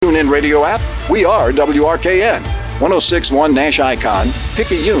radio app, we are WRKN. 1061 Nash Icon,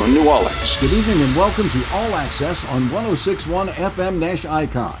 Picayune, New Orleans. Good evening and welcome to All Access on 1061 FM Nash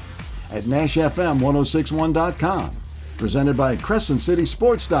Icon at NashFM1061.com. Presented by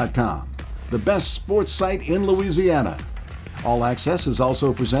CrescentCitySports.com, the best sports site in Louisiana. All Access is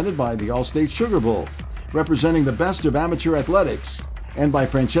also presented by the Allstate Sugar Bowl, representing the best of amateur athletics, and by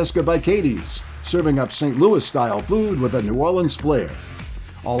Francesca Bicates, serving up St. Louis-style food with a New Orleans flair.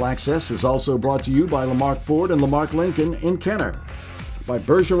 All Access is also brought to you by Lamarck Ford and Lamarck Lincoln in Kenner, by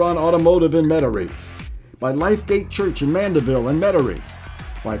Bergeron Automotive in Metairie, by Lifegate Church in Mandeville and Metairie,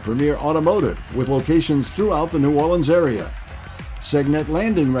 by Premier Automotive with locations throughout the New Orleans area, Segnet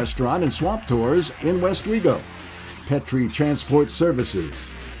Landing Restaurant and Swamp Tours in West Wego, Petrie Transport Services,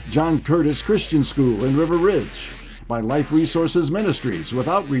 John Curtis Christian School in River Ridge, by Life Resources Ministries with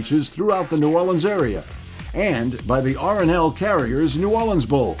outreaches throughout the New Orleans area, and by the R&L Carriers New Orleans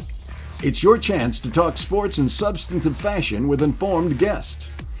Bowl. It's your chance to talk sports in substantive fashion with informed guests.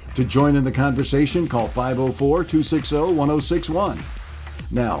 To join in the conversation, call 504-260-1061.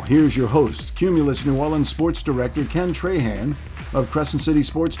 Now, here's your host, Cumulus New Orleans Sports Director Ken Trahan of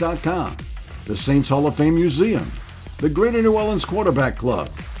CrescentCitySports.com, the Saints Hall of Fame Museum, the Greater New Orleans Quarterback Club,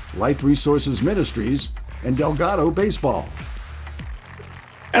 Life Resources Ministries, and Delgado Baseball.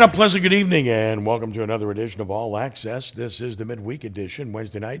 And a pleasant good evening, and welcome to another edition of All Access. This is the midweek edition,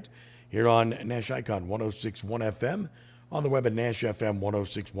 Wednesday night, here on Nash Icon 1061 FM, on the web at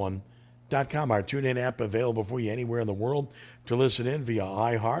NashFM1061.com. Our TuneIn app available for you anywhere in the world to listen in via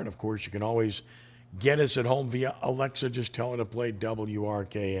iHeart. Of course, you can always get us at home via Alexa. Just tell her to play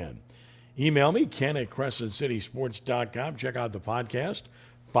WRKN. Email me, Ken at CrescentCitySports.com. Check out the podcast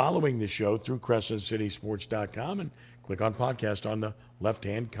following the show through CrescentCitySports.com and click on podcast on the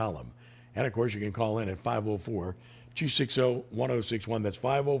left-hand column. And, of course, you can call in at 504-260-1061. That's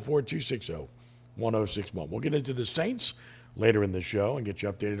 504-260-1061. We'll get into the Saints later in the show and get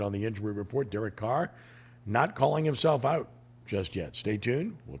you updated on the injury report. Derrick Carr not calling himself out just yet. Stay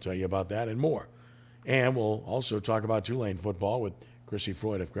tuned. We'll tell you about that and more. And we'll also talk about Tulane football with Crissy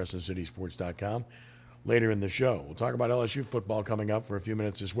Froyd of CrescentCitySports.com later in the show. We'll talk about LSU football coming up for a few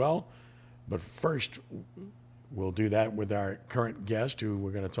minutes as well. But first, we'll do that with our current guest, who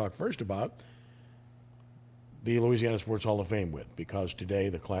we're going to talk first about the Louisiana Sports Hall of Fame with, because today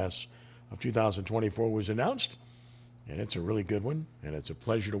the class of 2024 was announced, and it's a really good one, and it's a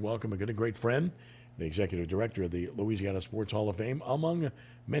pleasure to welcome a great friend, the executive director of the Louisiana Sports Hall of Fame, among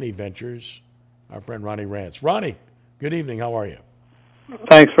many ventures, our friend Ronnie Rantz. Ronnie, good evening. How are you?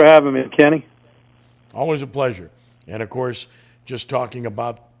 Thanks for having me, Kenny. Always a pleasure. And, of course, just talking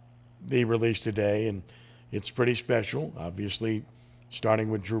about the release today, and it's pretty special, obviously, starting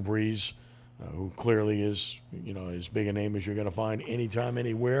with Drew Brees, who clearly is, as big a name as you're going to find anytime,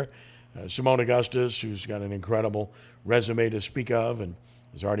 anywhere. Simone Augustus, who's got an incredible resume to speak of and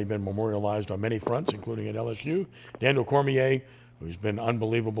has already been memorialized on many fronts, including at LSU. Daniel Cormier, who's been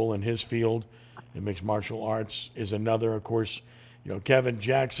unbelievable in his field in mixed martial arts, is another. Of course, Kevin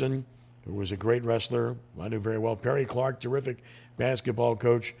Jackson, who was a great wrestler, I knew very well. Perry Clark, terrific basketball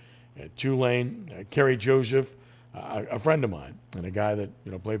coach at Tulane. Kerry Joseph, a friend of mine, and a guy that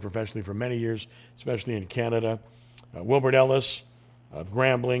played professionally for many years, especially in Canada. Wilbert Ellis of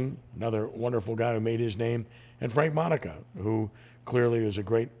Grambling, another wonderful guy who made his name. And Frank Monica, who clearly is a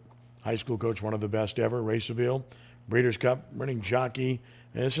great high school coach, one of the best ever. Ray Seville, Breeders' Cup winning jockey.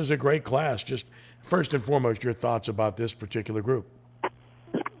 And this is a great class. Just first and foremost, your thoughts about this particular group.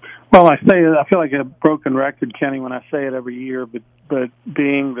 Well, I feel like a broken record, Kenny, when I say it every year, but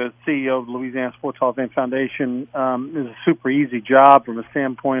being the CEO of the Louisiana Sports Hall of Fame Foundation is a super easy job from a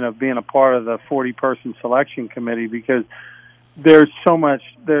standpoint of being a part of the 40-person selection committee, because there's so much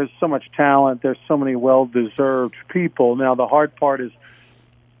talent, there's so many well-deserved people. Now, the hard part is,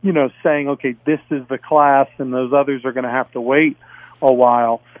 saying, okay, this is the class and those others are going to have to wait a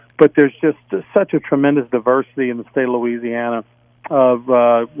while. But there's just such a tremendous diversity in the state of Louisiana of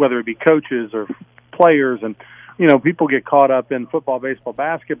whether it be coaches or players. And, people get caught up in football, baseball,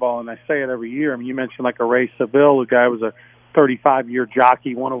 basketball, and I say it every year. I mean, you mentioned like a Ray Seville, a guy who was a 35-year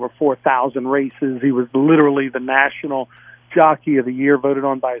jockey, won over 4,000 races. He was literally the national jockey of the year, voted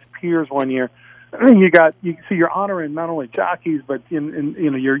on by his peers one year. You're honoring not only jockeys, but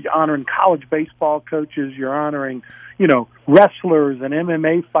you're honoring college baseball coaches. You're honoring, wrestlers and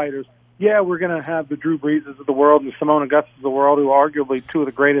MMA fighters. Yeah, we're going to have the Drew Breeses of the world and the Simone Augustus of the world, who are arguably two of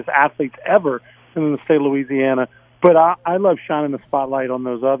the greatest athletes ever in the state of Louisiana. But I love shining the spotlight on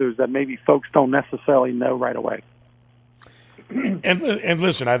those others that maybe folks don't necessarily know right away. And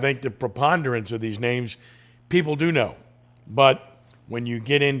listen, I think the preponderance of these names people do know. But when you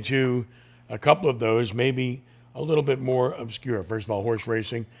get into a couple of those, maybe a little bit more obscure. First of all, horse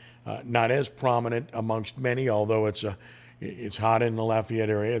racing, not as prominent amongst many, although it's hot in the Lafayette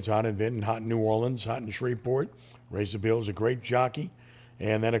area, it's hot in Vinton, hot in New Orleans, hot in Shreveport. Razor Bill is a great jockey.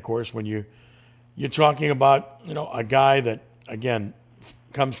 And then, of course, when you're talking about, a guy that, again,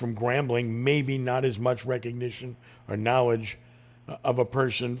 comes from Grambling, maybe not as much recognition or knowledge of a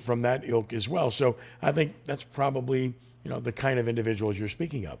person from that ilk as well. So I think that's probably, the kind of individuals you're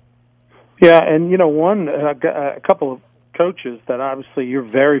speaking of. Yeah, and, a couple of coaches that obviously you're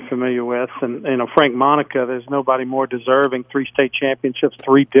very familiar with, and, Frank Monica, there's nobody more deserving, 3 state championships,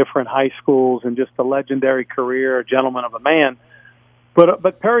 3 different high schools, and just a legendary career, a gentleman of a man.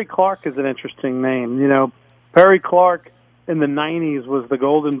 But Perry Clark is an interesting name. Perry Clark in the 90s was the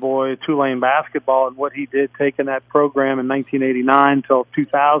golden boy of Tulane basketball, and what he did taking that program in 1989 until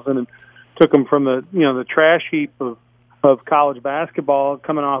 2000 and took them from the trash heap of college basketball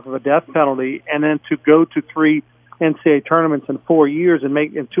coming off of a death penalty, and then to go to 3 NCAA tournaments in 4 years and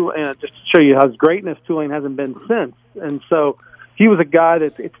just to show you his greatness, Tulane hasn't been since. And so he was a guy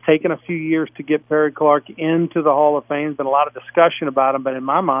that it's taken a few years to get Perry Clark into the Hall of Fame. There's been a lot of discussion about him, but in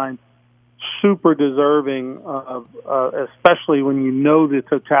my mind, super deserving of, especially when you know the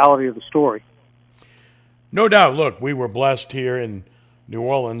totality of the story. No doubt. Look, we were blessed here in New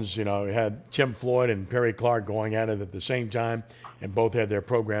Orleans. We had Tim Floyd and Perry Clark going at it at the same time, and both had their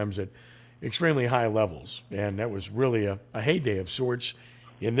programs at extremely high levels. And that was really a heyday of sorts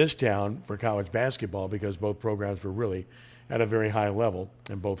in this town for college basketball because both programs were really at a very high level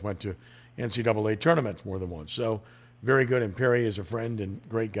and both went to NCAA tournaments more than once. So very good. And Perry is a friend and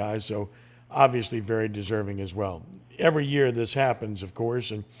great guy. So obviously very deserving as well. Every year this happens, of course,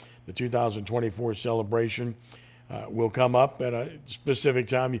 and the 2024 celebration will come up at a specific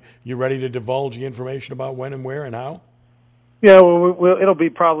time. You ready to divulge the information about when and where and how? Yeah, well, it'll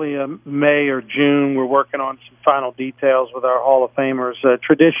be probably May or June. We're working on some final details with our Hall of Famers.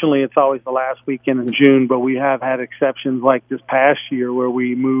 Traditionally, it's always the last weekend in June, but we have had exceptions like this past year where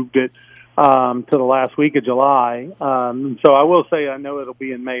we moved it to the last week of July. So I will say I know it'll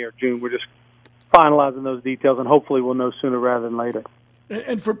be in May or June. We're just finalizing those details, and hopefully we'll know sooner rather than later.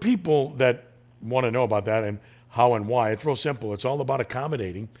 And for people that want to know about that and how and why, it's real simple. It's all about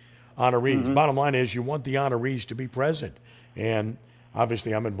accommodating honorees. Mm-hmm. Bottom line is you want the honorees to be present. And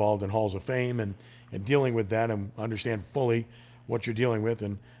obviously I'm involved in Halls of Fame and dealing with that and understand fully what you're dealing with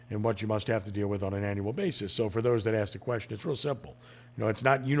and what you must have to deal with on an annual basis. So for those that ask the question, it's real simple. It's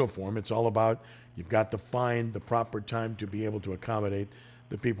not uniform. It's all about you've got to find the proper time to be able to accommodate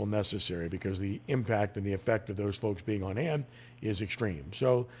the people necessary because the impact and the effect of those folks being on hand is extreme.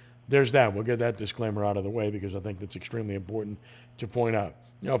 So there's that. We'll get that disclaimer out of the way because I think that's extremely important to point out.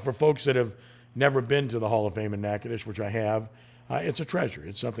 For folks that have never been to the Hall of Fame in Natchitoches, which I have, it's a treasure.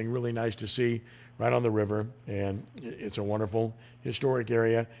 It's something really nice to see right on the river, and it's a wonderful historic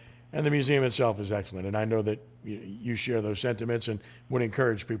area. And the museum itself is excellent, and I know that you share those sentiments and would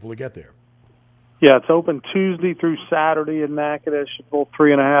encourage people to get there. Yeah, it's open Tuesday through Saturday in Natchitoches, a full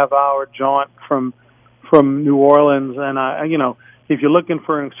 3.5-hour jaunt from New Orleans. And, if you're looking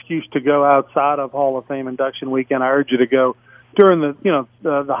for an excuse to go outside of Hall of Fame induction weekend, I urge you to go during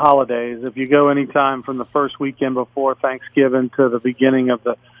the holidays. If you go anytime from the first weekend before Thanksgiving to the beginning of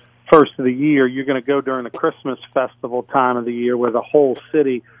the first of the year, you're going to go during the Christmas festival time of the year where the whole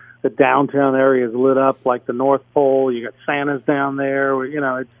city, the downtown area is lit up like the North Pole. You got Santa's down there.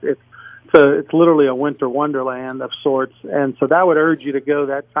 It's literally a winter wonderland of sorts. And so that would urge you to go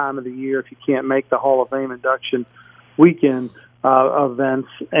that time of the year if you can't make the Hall of Fame induction weekend events.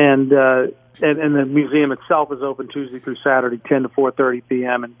 And the museum itself is open Tuesday through Saturday, 10 to 4:30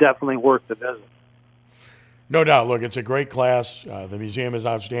 p.m., and definitely worth the visit. No doubt. Look, it's a great class. The museum is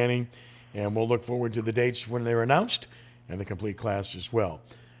outstanding, and we'll look forward to the dates when they're announced and the complete class as well.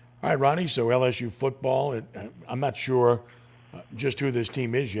 All right, Ronnie, so LSU football, I'm not sure just who this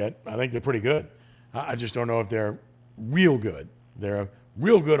team is yet. I think they're pretty good. I just don't know if they're real good. They're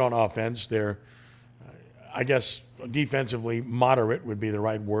real good on offense. They're, I guess, defensively moderate would be the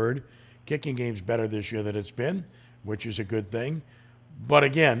right word. Kicking game's better this year than it's been, which is a good thing. But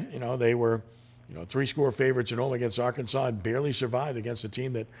again, they were, 3-score favorites at home against Arkansas and barely survived against a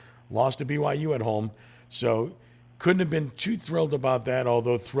team that lost to BYU at home. So couldn't have been too thrilled about that,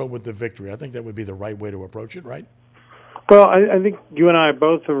 although thrilled with the victory. I think that would be the right way to approach it, right? Well, I think you and I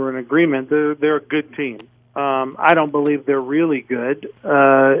both are in agreement. They're a good team. I don't believe they're really good.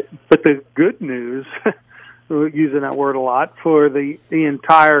 But the good news, using that word a lot, for the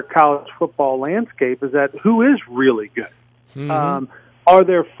entire college football landscape is that who is really good? Mm-hmm. are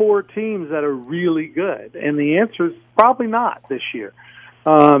there 4 teams that are really good? And the answer is probably not this year.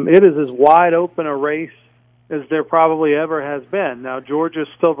 It is as wide open a race as there probably ever has been. Now, Georgia's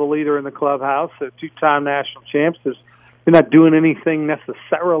still the leader in the clubhouse. They're 2-time national champs. They're not doing anything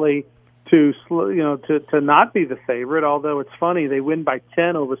necessarily to not be the favorite, although it's funny, they win by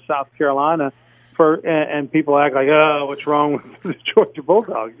 10 over South Carolina, and people act like, oh, what's wrong with the Georgia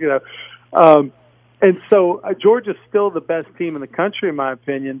Bulldogs? And so Georgia's still the best team in the country, in my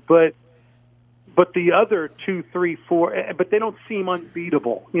opinion, but the other 2, 3, 4, but they don't seem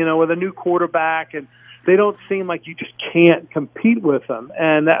unbeatable, with a new quarterback, and they don't seem like you just can't compete with them,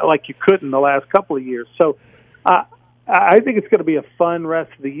 and that like you couldn't the last couple of years. So I think it's going to be a fun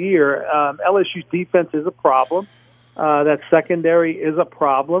rest of the year. LSU's defense is a problem. That secondary is a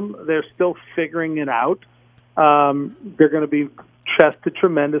problem. They're still figuring it out. They're going to be tested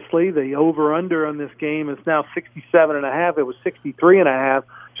tremendously. The over-under on this game is now 67.5. It was 63.5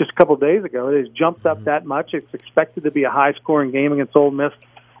 just a couple of days ago. It has jumped up that much. It's expected to be a high-scoring game against Ole Miss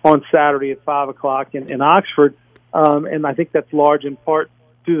on Saturday at 5 o'clock in Oxford. And I think that's large in part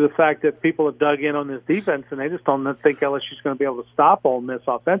due to the fact that people have dug in on this defense, and they just don't think LSU's going to be able to stop Ole Miss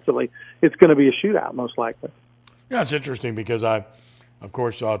offensively. It's going to be a shootout, most likely. Yeah, it's interesting because I, of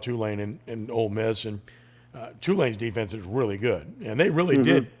course, saw Tulane and Ole Miss, and Tulane's defense is really good, and they really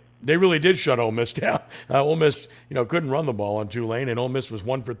did. They really did shut Ole Miss down. Ole Miss, couldn't run the ball on Tulane, and Ole Miss was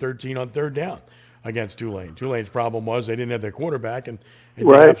 1 for 13 on third down against Tulane. Tulane's problem was they didn't have their quarterback, and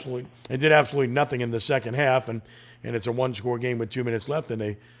did absolutely nothing in the second half, and it's a one-score game with 2 minutes left, and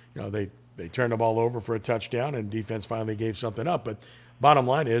they turned the ball over for a touchdown, and defense finally gave something up. But bottom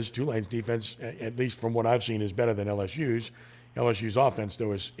line is Tulane's defense, at least from what I've seen, is better than LSU's. LSU's offense,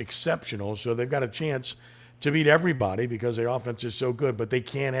 though, is exceptional, so they've got a chance to beat everybody because their offense is so good, but they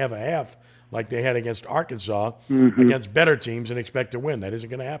can't have a half like they had against Arkansas against better teams and expect to win. That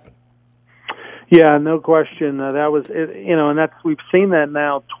isn't going to happen. Yeah, no question. That was, and we've seen that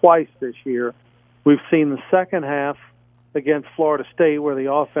now twice this year. We've seen the second half against Florida State where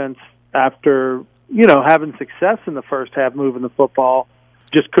the offense, after having success in the first half moving the football,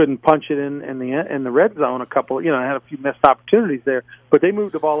 just couldn't punch it in the red zone. Had a few missed opportunities there, but they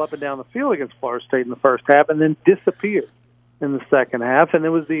moved the ball up and down the field against Florida State in the first half and then disappeared in the second half. And it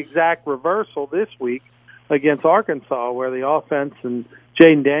was the exact reversal this week against Arkansas, where the offense and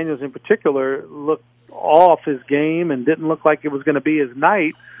Jaden Daniels in particular looked off his game and didn't look like it was going to be his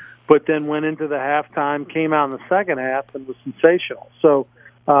night, but then went into the halftime, came out in the second half, and was sensational. So,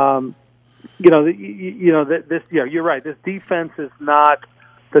 you're right. This defense is not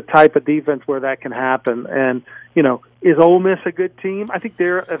the type of defense where that can happen. And is Ole Miss a good team? I think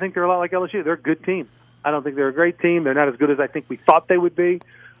they're a lot like LSU. They're a good team. I don't think they're a great team. They're not as good as I think we thought they would be.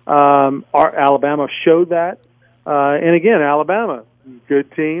 Alabama showed that. And again, Alabama,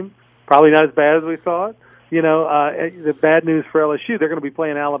 good team. Probably not as bad as we thought. The bad news for LSU, they're going to be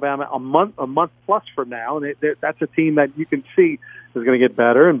playing Alabama a month plus from now, and that's a team that you can see is going to get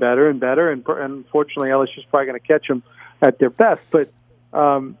better and better and better. And unfortunately, LSU's probably going to catch them at their best. But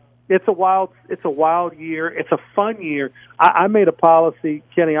it's a wild year. It's a fun year. I made a policy,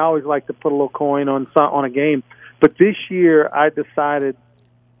 Kenny. I always like to put a little coin on a game, but this year I decided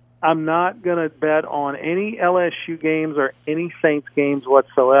I'm not going to bet on any LSU games or any Saints games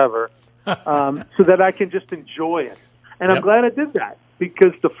whatsoever, so that I can just enjoy it. And I'm glad I did that,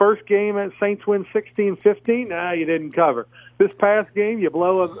 because the first game at Saints win 16-15. You didn't cover. This past game, you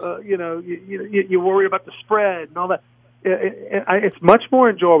blow you worry about the spread and all that. It's much more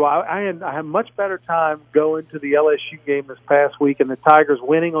enjoyable. I had much better time going to the LSU game this past week and the Tigers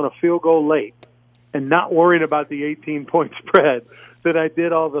winning on a field goal late and not worrying about the 18-point spread than I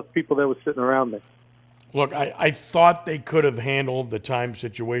did all the people that were sitting around me. Look, I thought they could have handled the time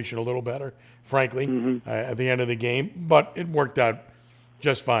situation a little better, frankly, at the end of the game, but it worked out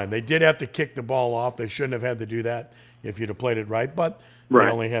just fine. They did have to kick the ball off. They shouldn't have had to do that if you'd have played it right, but they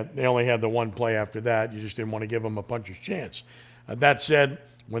only had the one play after that. You just didn't want to give them a puncher's chance. That said,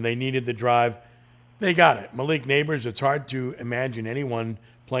 when they needed the drive, they got it. Malik Neighbors, it's hard to imagine anyone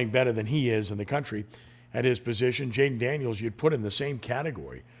playing better than he is in the country at his position. Jaden Daniels, you'd put in the same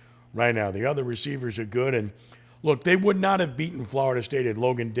category right now. The other receivers are good. And, look, they would not have beaten Florida State had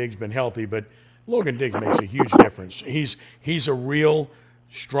Logan Diggs been healthy, but Logan Diggs makes a huge difference. He's a real,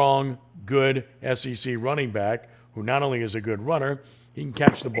 strong, good SEC running back who not only is a good runner, he can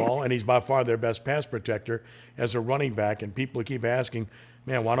catch the ball, and he's by far their best pass protector as a running back. And people keep asking,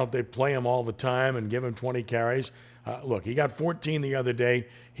 man, why don't they play him all the time and give him 20 carries? Look, he got 14 the other day.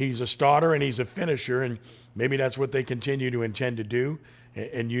 He's a starter and he's a finisher, and maybe that's what they continue to intend to do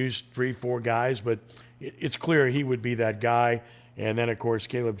and use 3-4 guys. But it's clear he would be that guy, And then, of course,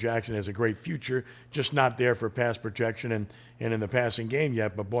 Caleb Jackson has a great future, just not there for pass protection and in the passing game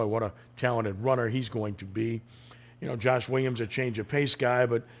yet. But, boy, what a talented runner he's going to be. Josh Williams, a change of pace guy,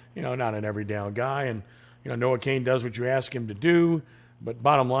 but, not an every down guy. And, Noah Cain does what you ask him to do. But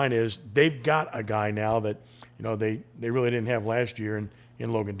bottom line is they've got a guy now that, they really didn't have last year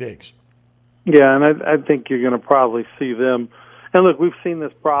in Logan Diggs. Yeah, and I think you're going to probably see them. And, look, we've seen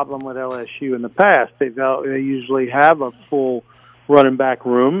this problem with LSU in the past. They usually have a full running back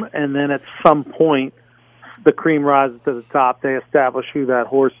room, and then at some point the cream rises to the top. They establish who that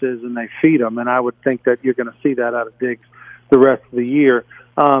horse is, and they feed them. And I would think that you're going to see that out of Diggs the rest of the year.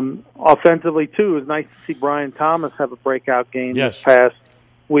 Offensively, too, it was nice to see Brian Thomas have a breakout game this past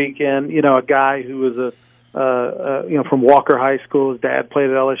weekend. A guy who was from Walker High School. His dad played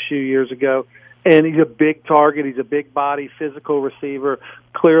at LSU years ago. And he's a big target. He's a big body, physical receiver.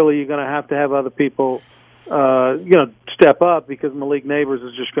 Clearly, you're going to have other people, step up because Malik Neighbors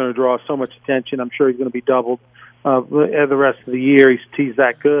is just going to draw so much attention. I'm sure he's going to be doubled the rest of the year. He's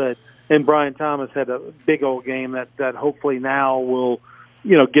that good. And Brian Thomas had a big old game that hopefully now will,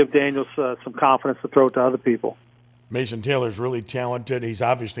 give Daniels some confidence to throw it to other people. Mason Taylor's really talented. He's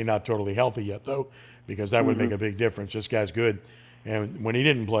obviously not totally healthy yet, though, because that would make a big difference. This guy's good. And when he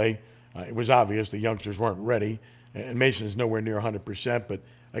didn't play, it was obvious the youngsters weren't ready. And Mason's nowhere near 100%. But,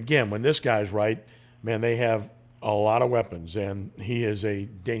 again, when this guy's right, man, they have a lot of weapons, and he is a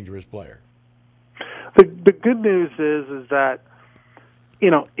dangerous player. The good news is that,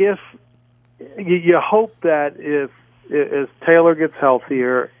 if you hope that if Taylor gets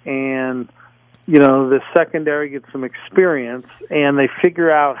healthier and, the secondary gets some experience and they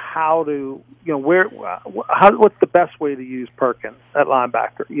figure out how to, what's the best way to use Perkins at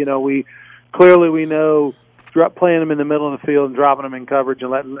linebacker. We know playing him in the middle of the field and dropping him in coverage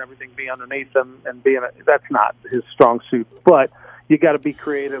and letting everything be underneath him and that's not his strong suit. But you got to be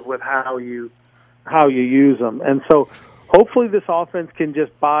creative with how you use them. And so hopefully this offense can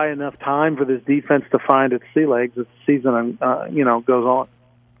just buy enough time for this defense to find its sea legs as the season goes on.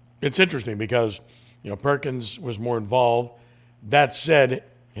 It's interesting because, Perkins was more involved. That said,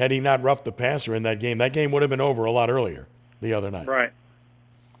 had he not roughed the passer in that game would have been over a lot earlier the other night. Right.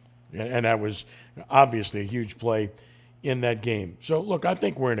 And that was obviously a huge play in that game. So, look, I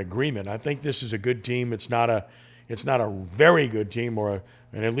think we're in agreement. I think this is a good team. It's not a very good team or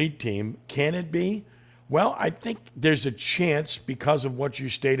an elite team. Can it be? Well, I think there's a chance because of what you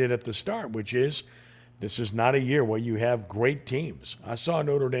stated at the start, which is this is not a year where you have great teams. I saw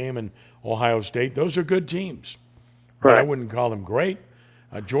Notre Dame and Ohio State. Those are good teams. Right. But I wouldn't call them great.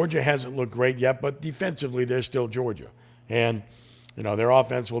 Georgia hasn't looked great yet, but defensively they're still Georgia. And, their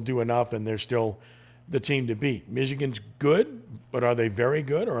offense will do enough, and they're still the team to beat. Michigan's good, but are they very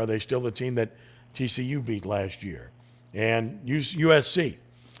good, or are they still the team that TCU beat last year? And USC.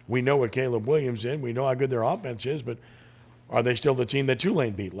 We know what Caleb Williams is. We know how good their offense is, but are they still the team that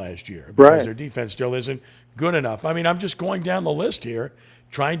Tulane beat last year? Because their defense still isn't good enough. I mean, I'm just going down the list here,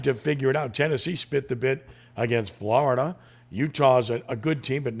 trying to figure it out. Tennessee spit the bit against Florida. Utah's a good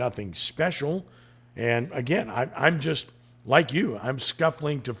team, but nothing special. And, again, I'm just, like you, I'm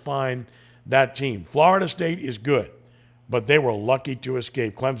scuffling to find that team. Florida State is good, but they were lucky to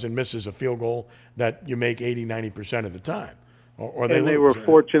escape. Clemson misses a field goal that you make 80, 90% of the time. Or they were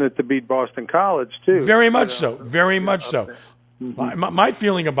fortunate to beat Boston College, too. Very much so. Very much so. Mm-hmm. My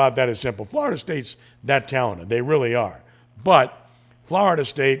feeling about that is simple. Florida State's that talented. They really are. But Florida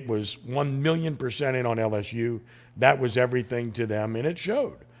State was 1,000,000% in on LSU. That was everything to them, and it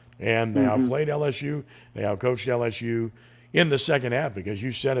showed. And they outplayed LSU. They outcoached LSU in the second half because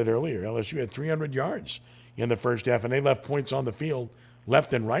you said it earlier. LSU had 300 yards in the first half, and they left points on the field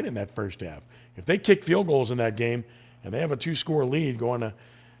left and right in that first half. If they kick field goals in that game and they have a 2-score lead going to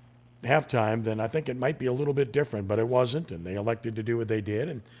halftime, then I think it might be a little bit different, but it wasn't, and they elected to do what they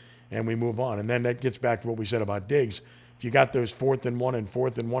did, and we move on. And then that gets back to what we said about Diggs. If you got those 4th and 1 and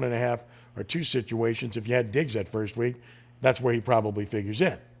 4th and 1.5 or 2 situations, if you had Diggs that first week, that's where he probably figures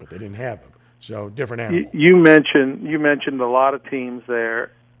in, but they didn't have him. So different animal. You mentioned a lot of teams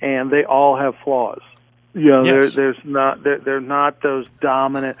there, and they all have flaws. Yes. They're not those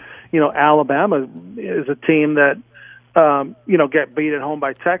dominant. Alabama is a team that get beat at home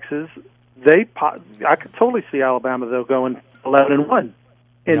by Texas. I could totally see Alabama though going 11-1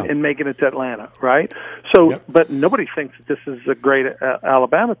 and making it to Atlanta, right? So, but nobody thinks that this is a great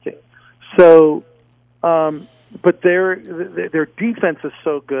Alabama team. So, but their defense is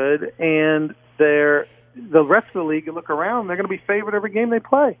so good, and the rest of the league, you look around, they're going to be favored every game they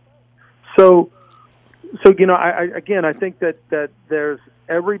play. So I think that there's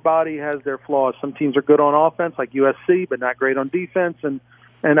everybody has their flaws. Some teams are good on offense, like USC, but not great on defense, and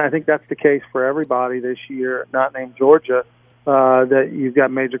I think that's the case for everybody this year, not named Georgia, that you've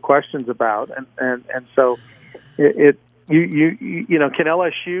got major questions about, and so can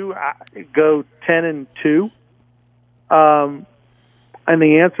LSU go 10-2? And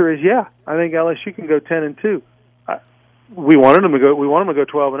the answer is yeah. I think LSU can go 10-2. We wanted them to go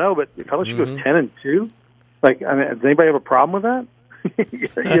 12-0, but if LSU goes 10-2, does anybody have a problem with that?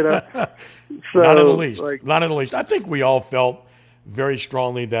 So, not in the least. Not in the least. I think we all felt very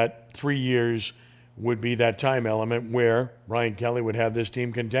strongly that 3 years would be that time element where Brian Kelly would have this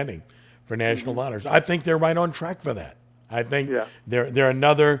team contending for national honors. I think they're right on track for that. I think they're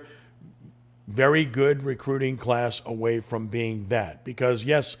another very good recruiting class away from being that. Because,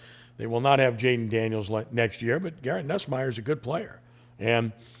 yes, they will not have Jaden Daniels next year, but Garrett Nussmeier is a good player.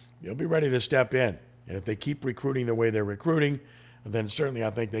 And he'll be ready to step in. And if they keep recruiting the way they're recruiting, then certainly I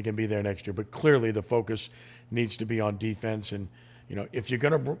think they can be there next year. But clearly the focus needs to be on defense. And, if you're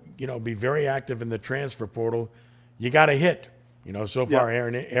going to, be very active in the transfer portal, you got to hit. So far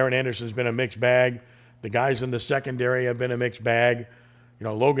Aaron Anderson's been a mixed bag. The guys in the secondary have been a mixed bag.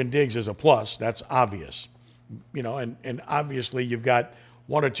 Logan Diggs is a plus. That's obvious. And obviously you've got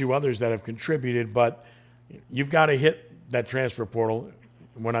one or two others that have contributed, but you've got to hit that transfer portal.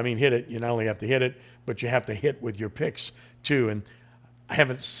 When I mean hit it, you not only have to hit it, but you have to hit with your picks too. And I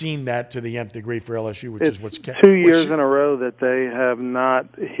haven't seen that to the nth degree for LSU, which is what's kept. 2 years in a row that they have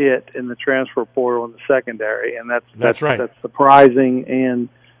not hit in the transfer portal in the secondary, and that's right. That's surprising and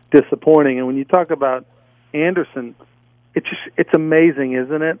disappointing. And when you talk about Anderson, it's amazing,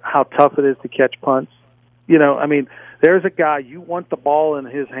 isn't it, how tough it is to catch punts? There's a guy, you want the ball in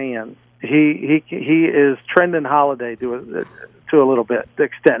his hands. He is Trendon Holiday to a little bit, the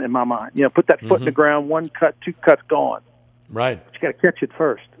extent in my mind. Put that foot in the ground, 1 cut, 2 cuts, gone. Right. But you got to catch it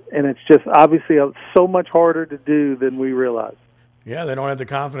first. And it's just obviously so much harder to do than we realize. Yeah, they don't have the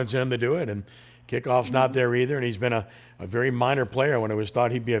confidence in him to do it. And kickoff's not there either. And he's been a very minor player when it was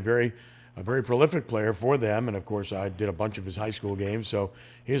thought he'd be a very prolific player for them. And, of course, I did a bunch of his high school games. So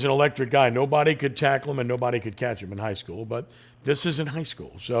he's an electric guy. Nobody could tackle him and nobody could catch him in high school. But this isn't high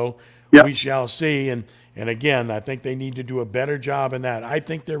school. So we shall see. And again, I think they need to do a better job in that. I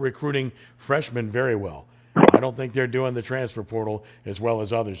think they're recruiting freshmen very well. I don't think they're doing the transfer portal as well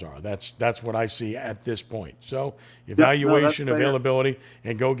as others are. That's what I see at this point. So evaluation, availability,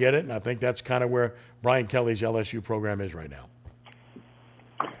 and go get it. And I think that's kind of where Brian Kelly's LSU program is right now.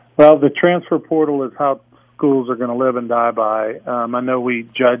 Well, the transfer portal is how schools are going to live and die by. I know we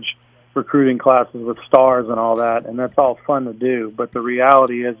judge recruiting classes with stars and all that, and that's all fun to do. But the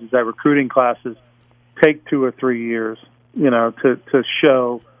reality is that recruiting classes take 2 or 3 years, to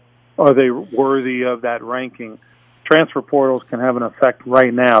show are they worthy of that ranking. Transfer portals can have an effect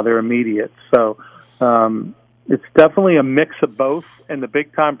right now. They're immediate. So it's definitely a mix of both, and the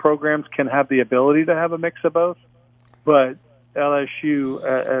big-time programs can have the ability to have a mix of both. But LSU,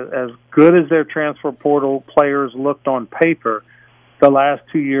 as good as their transfer portal players looked on paper, the last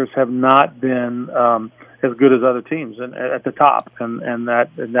 2 years have not been as good as other teams at the top, and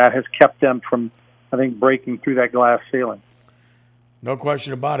that has kept them from, I think, breaking through that glass ceiling. No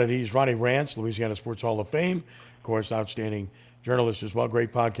question about it. He's Ronnie Rantz, Louisiana Sports Hall of Fame. Of course, outstanding journalist as well.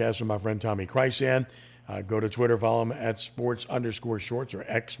 Great podcaster, my friend Tommy Crissy. Go to Twitter, follow him at sports_shorts or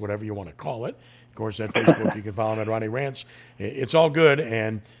X, whatever you want to call it. Of course, at Facebook, you can follow him at Ronnie Rantz. It's all good,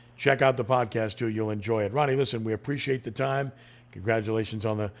 and check out the podcast, too. You'll enjoy it. Ronnie, listen, we appreciate the time. Congratulations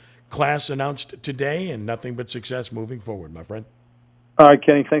on the class announced today, and nothing but success moving forward, my friend. All right,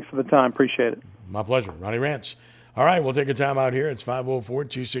 Kenny, thanks for the time. Appreciate it. My pleasure. Ronnie Rantz. All right, we'll take a time out here. It's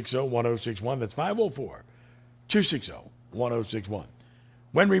 504-260-1061. That's 504-260-1061.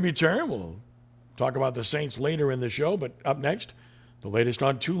 When we return, we'll talk about the Saints later in the show, but up next, the latest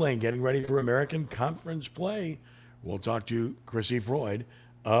on Tulane getting ready for American Conference play. We'll talk to Crissy Froyd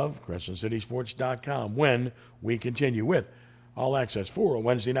of CrescentCitySports.com when we continue with All Access for a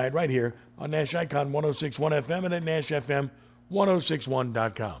Wednesday night right here on Nash Icon 106.1 FM and at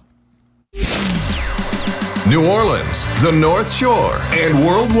NashFM1061.com. New Orleans, the North Shore, and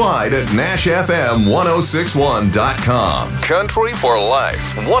worldwide at NashFM1061.com. Country for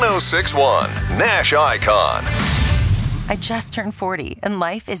Life 1061, Nash Icon. I just turned 40, and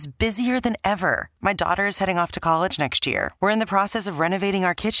life is busier than ever. My daughter is heading off to college next year. We're in the process of renovating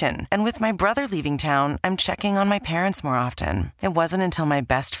our kitchen. And with my brother leaving town, I'm checking on my parents more often. It wasn't until my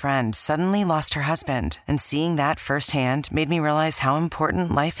best friend suddenly lost her husband, and seeing that firsthand made me realize how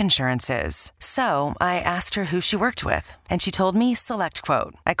important life insurance is. So I asked her who she worked with, and she told me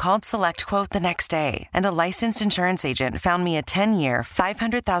SelectQuote. I called SelectQuote the next day, and a licensed insurance agent found me a 10-year,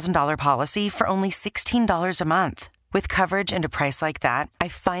 $500,000 policy for only $16 a month. With coverage and a price like that, I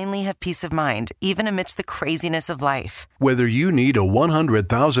finally have peace of mind, even amidst the craziness of life. Whether you need a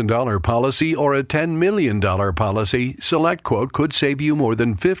 $100,000 policy or a $10 million policy, SelectQuote could save you more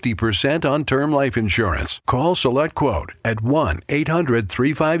than 50% on term life insurance. Call SelectQuote at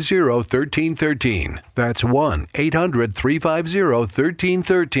 1-800-350-1313. That's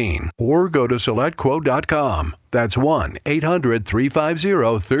 1-800-350-1313. Or go to SelectQuote.com. That's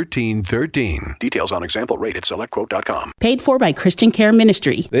 1-800-350-1313. Details on example rate at SelectQuote.com. Paid for by Christian Care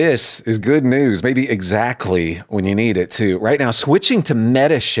Ministry. This is good news, maybe exactly when you need it, too. Right now, switching to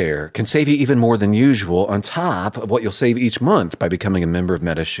MediShare can save you even more than usual on top of what you'll save each month by becoming a member of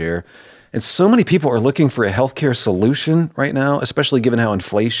MediShare. And so many people are looking for a healthcare solution right now, especially given how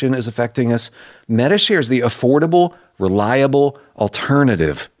inflation is affecting us. MediShare is the affordable, reliable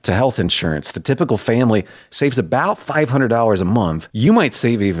alternative to health insurance. The typical family saves about $500 a month. You might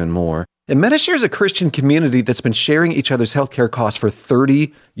save even more. And MediShare is a Christian community that's been sharing each other's healthcare costs for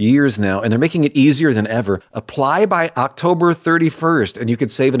 30 years now, and they're making it easier than ever. Apply by October 31st, and you could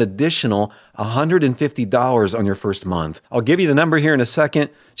save an additional $150 on your first month. I'll give you the number here in a second.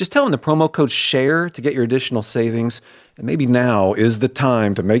 Just tell them the promo code SHARE to get your additional savings. And maybe now is the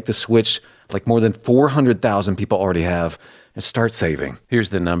time to make the switch like more than 400,000 people already have, and start saving. Here's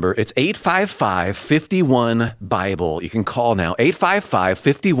the number. It's 855-51-BIBLE. You can call now.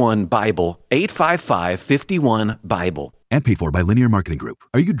 855-51-BIBLE. 855-51-BIBLE. And paid for by Linear Marketing Group.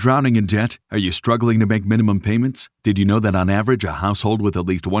 Are you drowning in debt? Are you struggling to make minimum payments? Did you know that on average, a household with at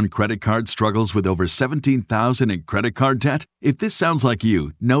least one credit card struggles with over $17,000 in credit card debt? If this sounds like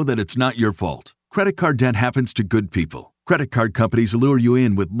you, know that it's not your fault. Credit card debt happens to good people. Credit card companies lure you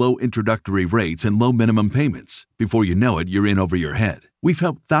in with low introductory rates and low minimum payments. Before you know it, you're in over your head. We've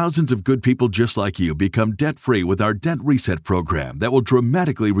helped thousands of good people just like you become debt-free with our Debt Reset program that will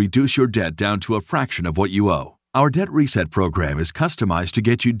dramatically reduce your debt down to a fraction of what you owe. Our Debt Reset program is customized to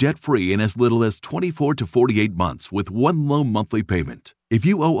get you debt-free in as little as 24 to 48 months with one low monthly payment. If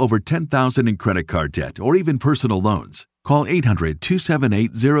you owe over $10,000 in credit card debt or even personal loans, call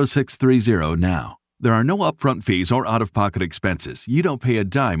 800-278-0630 now. There are no upfront fees or out-of-pocket expenses. You don't pay a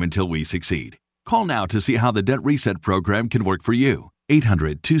dime until we succeed. Call now to see how the Debt Reset program can work for you.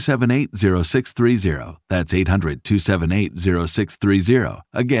 800-278-0630. That's 800-278-0630.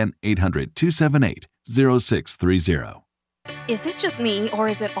 Again, 800-278-0630. Is it just me, or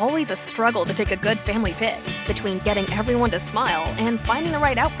is it always a struggle to take a good family pic? Between getting everyone to smile and finding the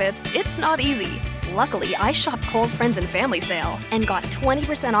right outfits, it's not easy. Luckily, I shopped Kohl's Friends and Family sale and got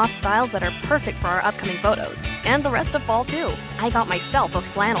 20% off styles that are perfect for our upcoming photos. And the rest of fall, too. I got myself a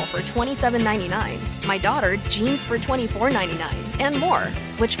flannel for $27.99, my daughter jeans for $24.99, and more,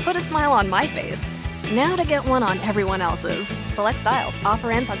 which put a smile on my face. Now to get one on everyone else's. Select styles.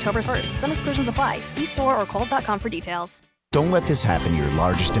 Offer ends October 1st. Some exclusions apply. See store or Kohls.com for details. Don't let this happen to your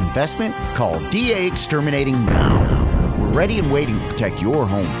largest investment. Call DA Exterminating now. We're ready and waiting to protect your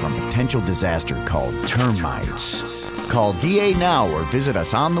home from potential disaster called termites. Call DA now or visit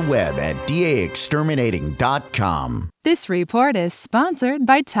us on the web at daexterminating.com. This report is sponsored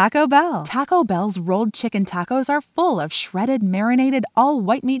by Taco Bell. Taco Bell's rolled chicken tacos are full of shredded, marinated, all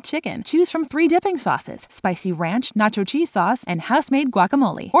white meat chicken. Choose from 3 dipping sauces: spicy ranch, nacho cheese sauce, and house-made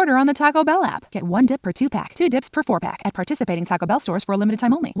guacamole. Order on the Taco Bell app. Get 1 dip per 2-pack, 2 dips per 4-pack at participating Taco Bell stores for a limited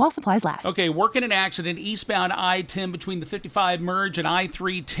time only, while supplies last. Okay, working an accident eastbound I-10 between the 55 merge and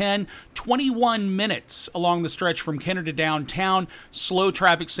I-310. 21 minutes along the stretch from Kenner to downtown. Slow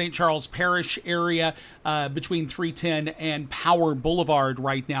traffic, St. Charles Parish area between 310 and Power Boulevard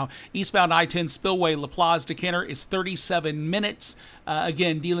right now. Eastbound I-10 Spillway, La Plaza to Kenner is 37 minutes.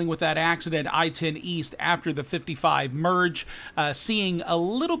 Again, dealing with that accident, I-10 East after the 55 merge. Seeing a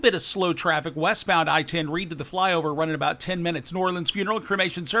little bit of slow traffic. Westbound I-10 Reed to the flyover running about 10 minutes. New Orleans Funeral and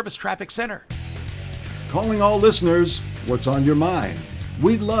Cremation Service Traffic Center. Calling all listeners, what's on your mind?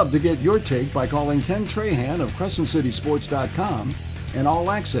 We'd love to get your take by calling Ken Trahan of CrescentCitySports.com and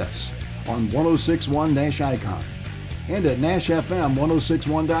All Access on 1061 Nash Icon and at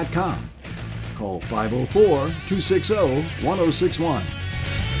NashFM1061.com. Call 504-260-1061.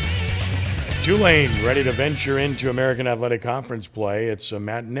 Tulane ready to venture into American Athletic Conference play. It's a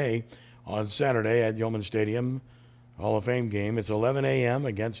matinee on Saturday at Yeoman Stadium. Hall of Fame game. It's 11 a.m.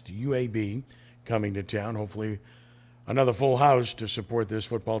 against UAB coming to town. Hopefully another full house to support this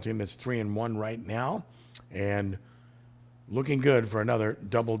football team that's 3-1 right now and looking good for another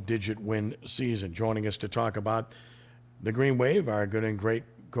double-digit win season. Joining us to talk about the Green Wave, our good and great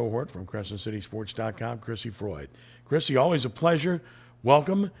cohort from CrescentCitySports.com, Crissy Froyd. Crissy, always a pleasure.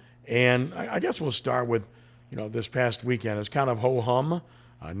 Welcome. And I guess we'll start with, this past weekend. It's kind of ho-hum,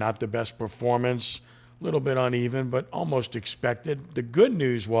 not the best performance, a little bit uneven, but almost expected. The good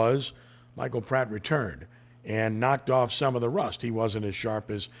news was Michael Pratt returned and knocked off some of the rust. He wasn't as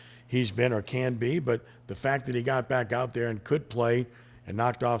sharp as he's been or can be, but the fact that he got back out there and could play and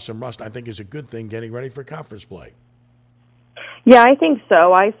knocked off some rust, I think is a good thing getting ready for conference play. Yeah, I think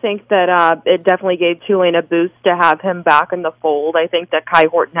so. I think that it definitely gave Tulane a boost to have him back in the fold. I think that Kai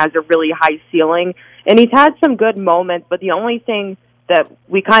Horton has a really high ceiling, and he's had some good moments, but the only thing that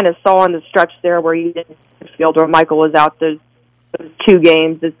we kind of saw in the stretch there where he didn't field, where Michael was out those 2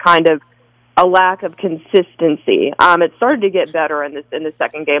 games, is kind of a lack of consistency. It started to get better in the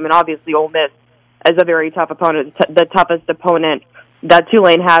second game, and obviously Ole Miss is a very tough opponent, the toughest opponent that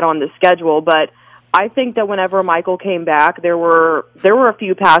Tulane had on the schedule, but I think that whenever Michael came back, there were a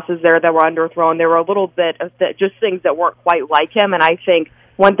few passes there that were underthrown. There were a little bit of just things that weren't quite like him, and I think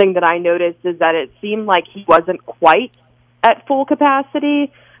one thing that I noticed is that it seemed like he wasn't quite at full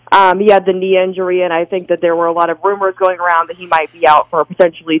capacity. He had the knee injury, and I think that there were a lot of rumors going around that he might be out for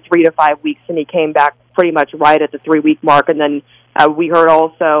potentially 3 to 5 weeks, and he came back pretty much right at the 3-week mark. And then we heard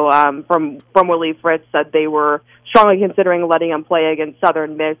also from Willie Fritz that they were strongly considering letting him play against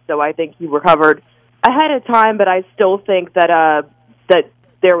Southern Miss, so I think he recovered ahead of time, but I still think that that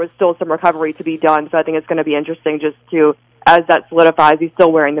there was still some recovery to be done. So I think it's going to be interesting just to, as that solidifies, he's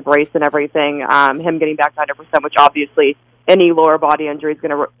still wearing the brace and everything, him getting back to 100%, which obviously any lower body injury is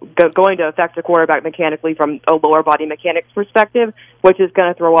going to affect a quarterback mechanically from a lower body mechanics perspective, which is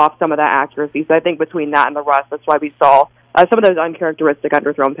going to throw off some of that accuracy. So I think between that and the rust, that's why we saw some of those uncharacteristic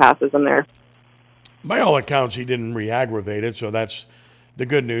underthrown passes in there. By all accounts, he didn't re-aggravate it, so that's the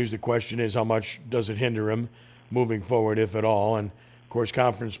good news. The question is, how much does it hinder him moving forward, if at all? And, of course,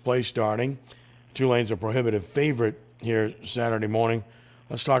 conference play starting. Tulane's a prohibitive favorite here Saturday morning.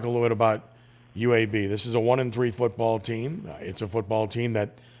 Let's talk a little bit about UAB. This is a 1-3 football team. It's a football team that,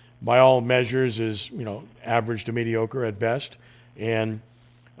 by all measures, is average to mediocre at best. And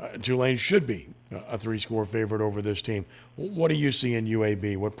Tulane should be a 3-score favorite over this team. What do you see in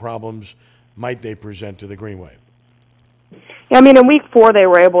UAB? What problems might they present to the Green Wave? Yeah, I mean, in week 4, they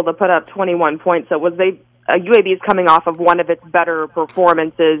were able to put up 21 points. So UAB is coming off of one of its better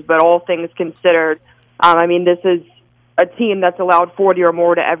performances, but all things considered, this is a team that's allowed 40 or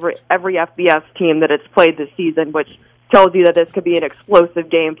more to every FBS team that it's played this season, which tells you that this could be an explosive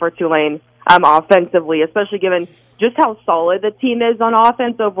game for Tulane offensively, especially given just how solid the team is on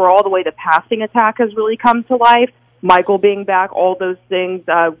offense overall, the way the passing attack has really come to life. Michael being back, all those things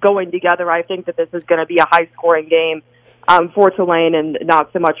going together, I think that this is going to be a high-scoring game for Tulane and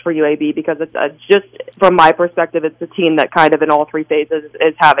not so much for UAB, because it's just from my perspective, it's a team that kind of in all 3 phases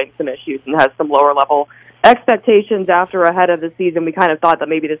is having some issues and has some lower level expectations after ahead of the season. We kind of thought that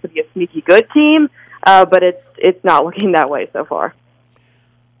maybe this would be a sneaky good team, but it's not looking that way so far.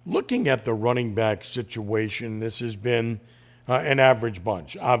 Looking at the running back situation, this has been an average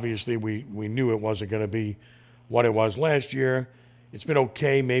bunch. Obviously, we knew it wasn't going to be what it was last year. It's been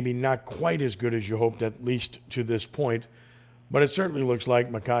okay, maybe not quite as good as you hoped, at least to this point. But it certainly looks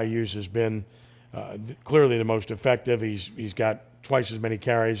like Mekhi Hughes has been clearly the most effective. He's got twice as many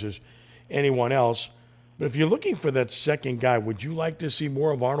carries as anyone else. But if you're looking for that second guy, would you like to see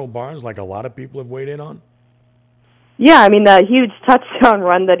more of Arnold Barnes, like a lot of people have weighed in on? Yeah, I mean, that huge touchdown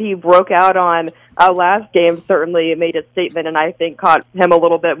run that he broke out on last game certainly made a statement, and I think caught him a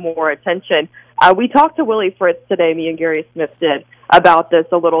little bit more attention. We talked to Willie Fritz today, me and Gary Smith did, about this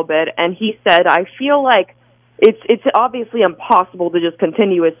a little bit, and he said, I feel like it's obviously impossible to just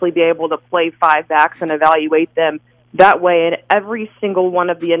continuously be able to play 5 backs and evaluate them that way, and every single one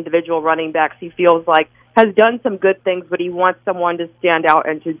of the individual running backs he feels like has done some good things, but he wants someone to stand out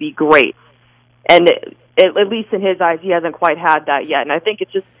and to be great. And at least in his eyes, he hasn't quite had that yet. And I think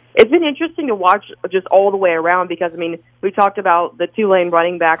it's been interesting to watch just all the way around, because, I mean, we talked about the Tulane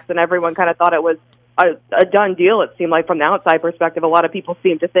running backs, and everyone kind of thought it was a done deal, it seemed like, from the outside perspective. A lot of people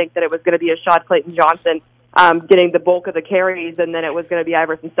seemed to think that it was going to be a Shad Clayton Johnson getting the bulk of the carries, and then it was going to be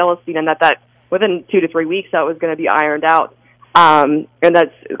Iverson Celestine, and that within 2 to 3 weeks that was going to be ironed out. And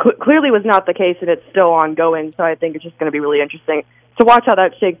that's clearly was not the case, and it's still ongoing. So I think it's just going to be really interesting to watch how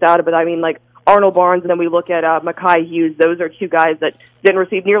that shakes out. But I mean, like Arnold Barnes, and then we look at Mekhi Hughes. Those are 2 guys that didn't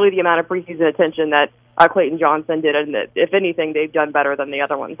receive nearly the amount of preseason attention that Clayton Johnson did, and if anything, they've done better than the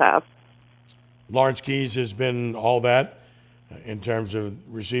other ones have. Lawrence Keys has been all that in terms of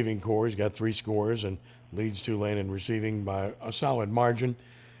receiving core. He's got 3 scores and leads Tulane in receiving by a solid margin.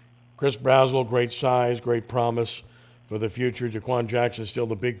 Chris Brazel, great size, great promise for the future. Jaquan Jackson still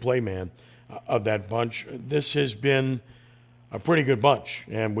the big play man of that bunch. This has been a pretty good bunch,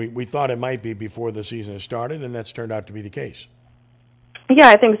 and we thought it might be before the season has started, and that's turned out to be the case. Yeah,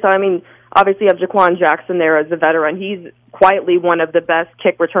 I think so. I mean, obviously you have Jaquan Jackson there as a veteran. He's quietly one of the best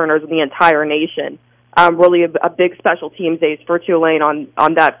kick returners in the entire nation. Really a big special teams ace for Tulane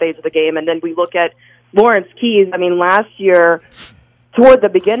on that phase of the game. And then we look at Lawrence Keys. I mean, last year, toward the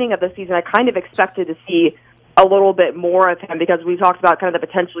beginning of the season, I kind of expected to see a little bit more of him because we talked about kind of the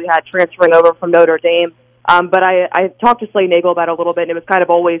potential he had transferring over from Notre Dame. But I talked to Slay Nagel about it a little bit, and it was kind of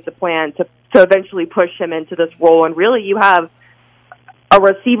always the plan to eventually push him into this role. And really, you have a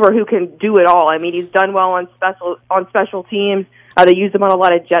receiver who can do it all. I mean, he's done well on special teams. They use him on a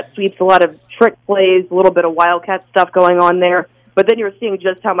lot of jet sweeps, a lot of trick plays, a little bit of wildcat stuff going on there. But then you're seeing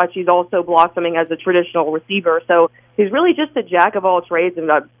just how much he's also blossoming as a traditional receiver. So he's really just a jack of all trades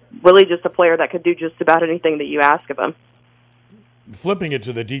and really just a player that could do just about anything that you ask of him. Flipping it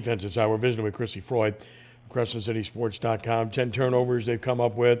to the defensive side, we're visiting with Crissy Froyd, CrescentCitySports.com. 10 turnovers they've come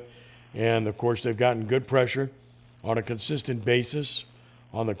up with. And, of course, they've gotten good pressure on a consistent basis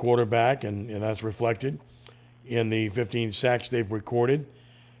on the quarterback, and that's reflected in the 15 sacks they've recorded.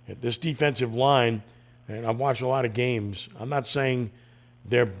 This defensive line, and I've watched a lot of games, I'm not saying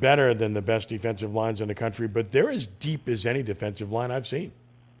they're better than the best defensive lines in the country, but they're as deep as any defensive line I've seen.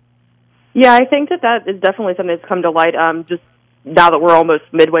 Yeah, I think that is definitely something that's come to light just now that we're almost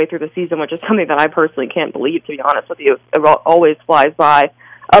midway through the season, which is something that I personally can't believe, to be honest with you. It always flies by.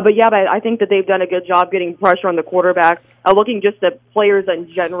 But I think that they've done a good job getting pressure on the quarterback. Looking just at players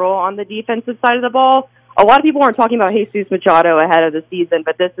in general on the defensive side of the ball, a lot of people aren't talking about Jesus Machado ahead of the season,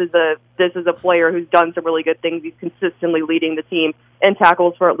 but this is a player who's done some really good things. He's consistently leading the team in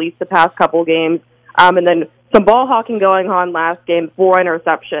tackles for at least the past couple games. And then some ball hawking going on last game, 4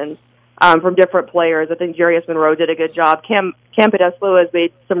 interceptions from different players. I think Jarius Monroe did a good job. Cam Pedeslo has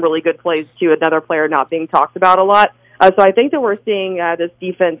made some really good plays, too, another player not being talked about a lot. So I think that we're seeing this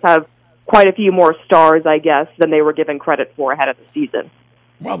defense have quite a few more stars, I guess, than they were given credit for ahead of the season.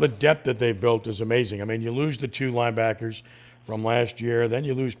 Well, the depth that they've built is amazing. I mean, you lose the 2 linebackers from last year, then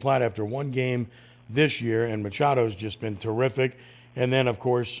you lose Platt after 1 game this year, and Machado's just been terrific. And then, of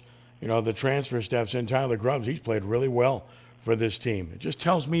course, the transfer steps in. Tyler Grubbs, he's played really well for this team. It just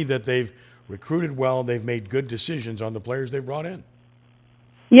tells me that they've recruited well, they've made good decisions on the players they've brought in.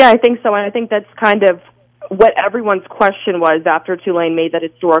 Yeah, I think so, and I think that's kind of what everyone's question was after Tulane made that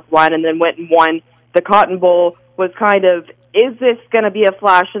historic run and then went and won the Cotton Bowl was kind of, is this going to be a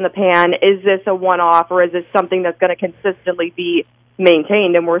flash in the pan? Is this a one-off, or is this something that's going to consistently be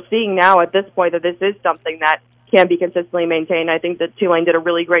maintained? And we're seeing now at this point that this is something that can be consistently maintained. I think that Tulane did a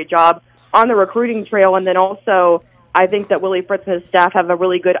really great job on the recruiting trail, and then also I think that Willie Fritz and his staff have a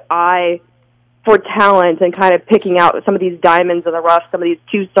really good eye for talent and kind of picking out some of these diamonds in the rough, some of these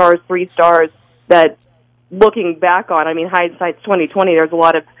 2 stars, 3 stars that, looking back on, I mean, hindsight's 20/20. There's a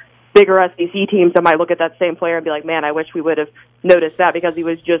lot of bigger SEC teams that might look at that same player and be like, man, I wish we would have noticed that because he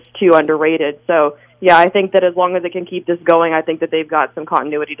was just too underrated. So, yeah, I think that as long as it can keep this going, I think that they've got some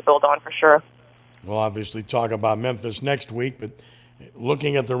continuity to build on for sure. We'll obviously talk about Memphis next week, but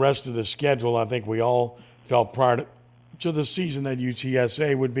looking at the rest of the schedule, I think we all felt prior to the season that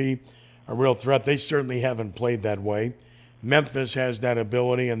UTSA would be a real threat. They certainly haven't played that way. Memphis has that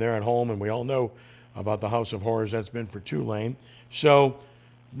ability, and they're at home, and we all know about the House of Horrors that's been for Tulane. So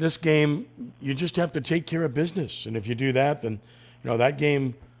this game, you just have to take care of business. And if you do that, then that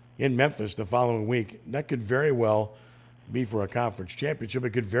game in Memphis the following week, that could very well be for a conference championship. It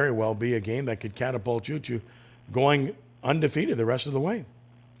could very well be a game that could catapult you to going undefeated the rest of the way.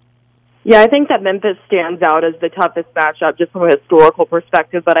 Yeah, I think that Memphis stands out as the toughest matchup just from a historical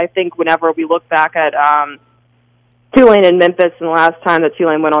perspective. But I think whenever we look back at Tulane and Memphis and the last time that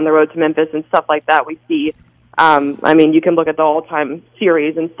Tulane went on the road to Memphis and stuff like that, we see, you can look at the all-time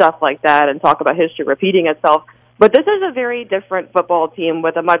series and stuff like that and talk about history repeating itself. But this is a very different football team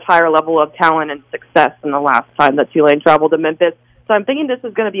with a much higher level of talent and success than the last time that Tulane traveled to Memphis. So I'm thinking this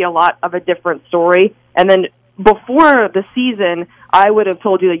is going to be a lot of a different story. And then before the season, I would have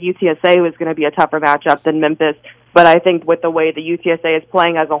told you that UTSA was going to be a tougher matchup than Memphis. But I think with the way the UTSA is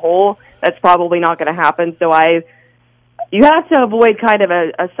playing as a whole, that's probably not going to happen. So you have to avoid kind of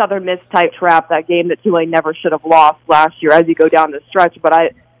a Southern Miss type trap, that game that Tulane never should have lost last year as you go down the stretch.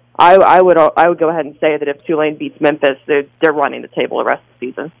 But I would go ahead and say that if Tulane beats Memphis, they're running the table the rest of the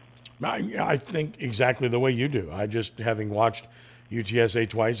season. I think exactly the way you do. I just, having watched UTSA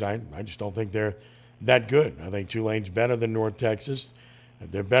twice, I just don't think they're that good. I think Tulane's better than North Texas.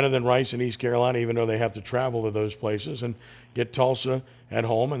 They're better than Rice and East Carolina, even though they have to travel to those places and get Tulsa at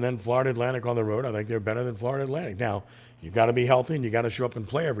home and then Florida Atlantic on the road. I think they're better than Florida Atlantic. Now, you've got to be healthy and you've got to show up and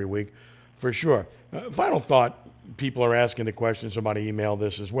play every week for sure. Final thought, people are asking the question, somebody emailed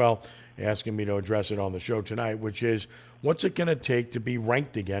this as well, asking me to address it on the show tonight, which is, what's it going to take to be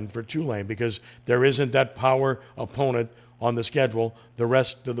ranked again for Tulane? Because there isn't that power opponent on the schedule the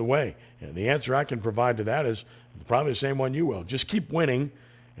rest of the way. And the answer I can provide to that is probably the same one you will. Just keep winning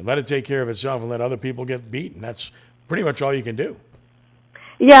and let it take care of itself and let other people get beaten. That's pretty much all you can do.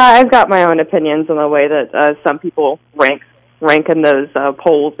 Yeah, I've got my own opinions on the way that some people rank in those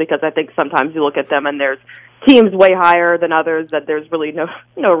polls, because I think sometimes you look at them and there's teams way higher than others that there's really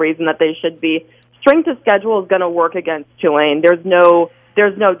no reason that they should be. Strength of schedule is going to work against Tulane. There's no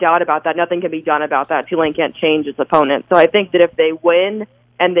doubt about that. Nothing can be done about that. Tulane can't change its opponent. So I think that if they win,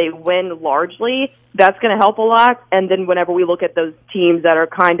 and they win largely, that's going to help a lot. And then whenever we look at those teams that are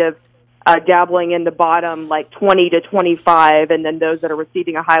kind of dabbling in the bottom, like 20 to 25, and then those that are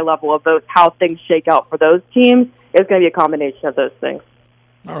receiving a high level of votes, how things shake out for those teams, it's going to be a combination of those things.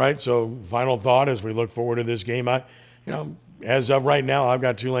 All right, so final thought as we look forward to this game. As of right now, I've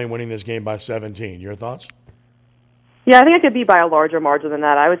got Tulane winning this game by 17. Your thoughts? Yeah, I think it could be by a larger margin than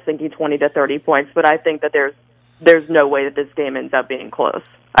that. I was thinking 20 to 30 points, but I think that there's no way that this game ends up being close.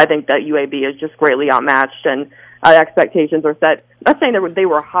 I think that UAB is just greatly outmatched, and expectations are set. I'm not saying they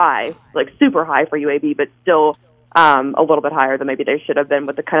were high, like super high for UAB, but still a little bit higher than maybe they should have been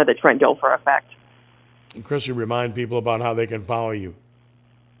with the kind of the Trent Dilfer effect. And Crissy, remind people about how they can follow you.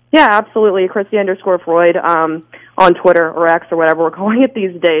 Yeah, absolutely. Crissy_Froyd on Twitter or X or whatever we're calling it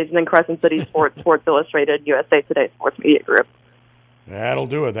these days, and then Crescent City Sports, Sports Illustrated, USA Today Sports Media Group. That'll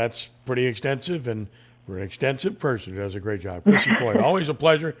do it. That's pretty extensive, and for an extensive person who does a great job. Crissy Froyd, always a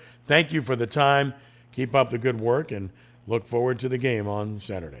pleasure. Thank you for the time. Keep up the good work, and look forward to the game on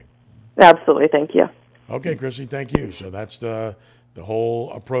Saturday. Absolutely. Thank you. Okay, Crissy, thank you. So that's the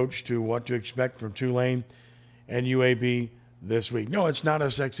whole approach to what to expect from Tulane and UAB this week. No, it's not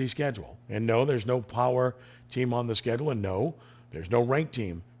a sexy schedule. And no, there's no power team on the schedule. And no, there's no ranked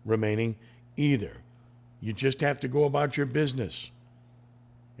team remaining either. You just have to go about your business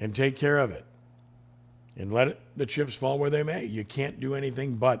and take care of it. And let the chips fall where they may. You can't do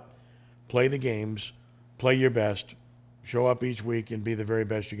anything but play the games, play your best, show up each week and be the very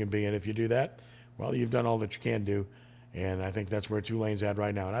best you can be. And if you do that, well, you've done all that you can do. And I think that's where Tulane's at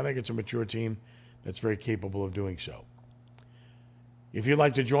right now. And I think it's a mature team that's very capable of doing so. If you'd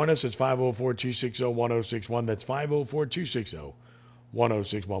like to join us, it's 504-260-1061. That's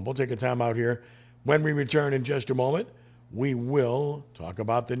 504-260-1061. We'll take a time out here. When we return in just a moment, we will talk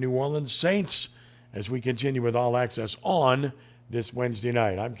about the New Orleans Saints as we continue with All Access on this Wednesday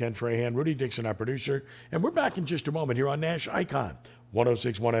night. I'm Ken Trahan, Rudy Dixon, our producer, and we're back in just a moment here on Nash Icon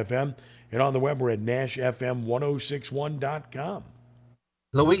 106.1 FM, and on the web we're at NashFM1061.com.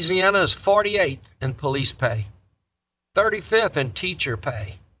 Louisiana is 48th in police pay, 35th in teacher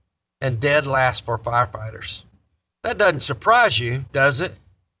pay, and dead last for firefighters. That doesn't surprise you, does it?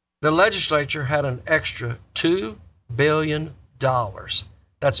 The legislature had an extra $2 billion.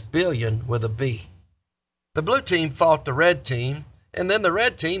 That's billion with a B. The blue team fought the red team, and then the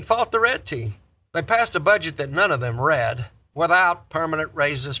red team fought the red team. They passed a budget that none of them read, without permanent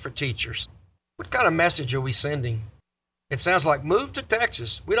raises for teachers. What kind of message are we sending? It sounds like, move to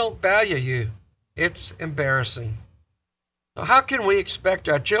Texas. We don't value you. It's embarrassing. So how can we expect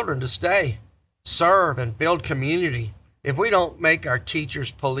our children to stay, serve, and build community if we don't make our teachers,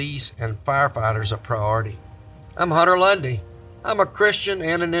 police, and firefighters a priority? I'm Hunter Lundy. I'm a Christian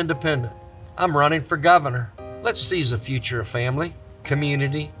and an independent. I'm running for governor. Let's seize a future of family,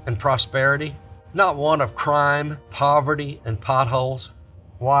 community, and prosperity, not one of crime, poverty, and potholes.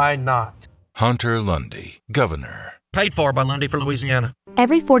 Why not? Hunter Lundy, governor. Paid for by Lundy for Louisiana.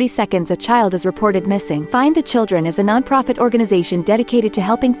 Every 40 seconds, a child is reported missing. Find the Children is a nonprofit organization dedicated to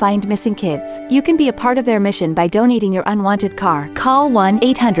helping find missing kids. You can be a part of their mission by donating your unwanted car. Call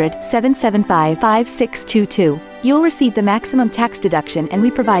 1-800-775-5622. You'll receive the maximum tax deduction, and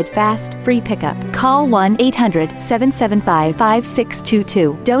we provide fast, free pickup. Call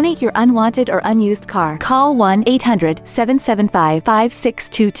 1-800-775-5622. Donate your unwanted or unused car. Call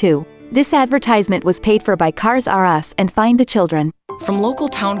 1-800-775-5622. This advertisement was paid for by Cars R Us and Find the Children. From local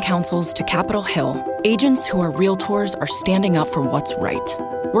town councils to Capitol Hill, agents who are realtors are standing up for what's right.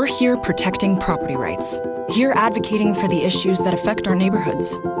 We're here protecting property rights. Here advocating for the issues that affect our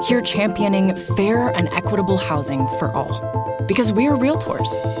neighborhoods. Here championing fair and equitable housing for all. Because we're realtors,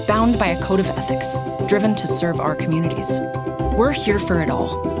 bound by a code of ethics, driven to serve our communities. We're here for it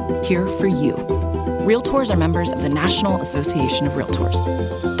all, here for you. Realtors are members of the National Association of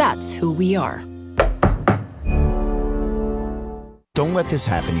Realtors. That's who we are. Don't let this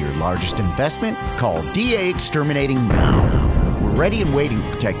happen to your largest investment. Call DA Exterminating now. We're ready and waiting to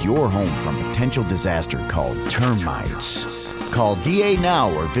protect your home from potential disaster called termites. Call DA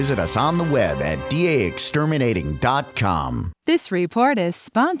now or visit us on the web at daexterminating.com. This report is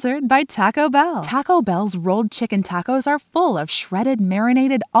sponsored by Taco Bell. Taco Bell's rolled chicken tacos are full of shredded,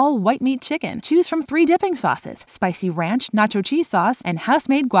 marinated, all white meat chicken. Choose from 3 dipping sauces: spicy ranch, nacho cheese sauce, and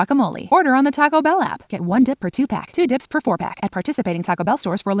house-made guacamole. Order on the Taco Bell app. Get 1 dip per 2-pack, 2 dips per 4-pack at participating Taco Bell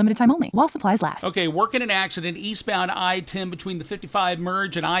stores for a limited time only, while supplies last. Okay, working an accident eastbound I-10 between the 55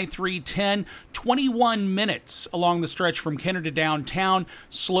 merge and I-310. 21 minutes along the stretch from Kenner to downtown.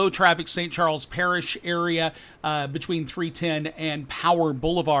 Slow traffic, St. Charles Parish area between 310 and Power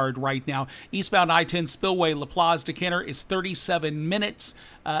Boulevard right now. Eastbound I-10 Spillway, La Plaza to Kenner is 37 minutes.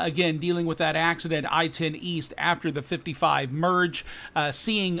 Again, dealing with that accident, I-10 East after the 55 merge.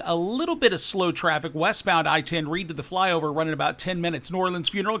 Seeing a little bit of slow traffic. Westbound I-10 Reed to the flyover running about 10 minutes. New Orleans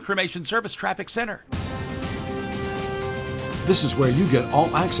Funeral and Cremation Service Traffic Center. This is where you get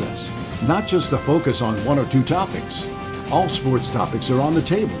all access, not just a focus on 1 or 2 topics. All sports topics are on the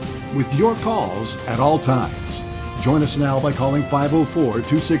table with your calls at all times. Join us now by calling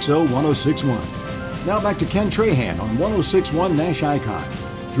 504-260-1061. Now back to Ken Trahan on 1061 Nash Icon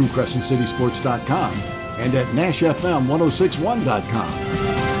through CrescentCitySports.com and at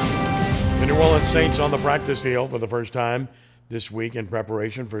NashFM1061.com. The New Orleans Saints on the practice field for the first time this week in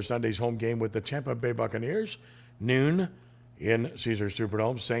preparation for Sunday's home game with the Tampa Bay Buccaneers. Noon in Caesars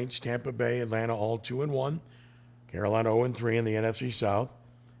Superdome. Saints, Tampa Bay, Atlanta all 2-1. Carolina 0-3 in the NFC South.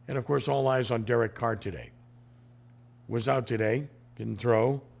 And, of course, all eyes on Derrick Carr today. Was out today, didn't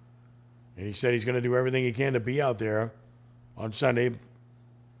throw. And he said he's going to do everything he can to be out there on Sunday.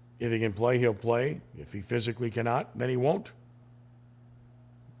 If he can play, he'll play. If he physically cannot, then he won't.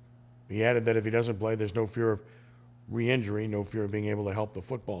 He added that if he doesn't play, there's no fear of re-injury, no fear of being able to help the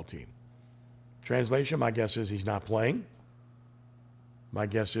football team. Translation, my guess is he's not playing. My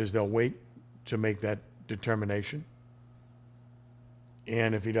guess is they'll wait to make that determination.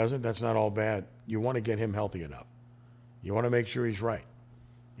 And if he doesn't, that's not all bad. You want to get him healthy enough. You want to make sure he's right.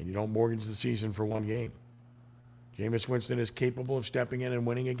 And you don't mortgage the season for 1 game. Jameis Winston is capable of stepping in and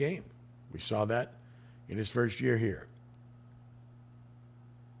winning a game. We saw that in his first year here.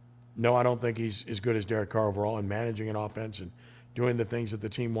 No, I don't think he's as good as Derrick Carr overall in managing an offense and doing the things that the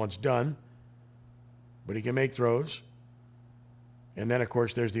team wants done. But he can make throws. And then, of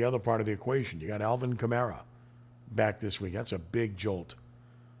course, there's the other part of the equation. You got Alvin Kamara back this week. That's a big jolt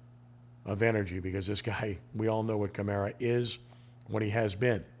of energy because this guy, we all know what Kamara is, what he has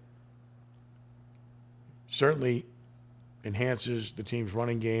been. Certainly enhances the team's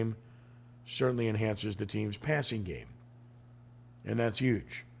running game, certainly enhances the team's passing game. And that's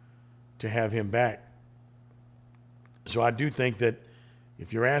huge to have him back. So I do think that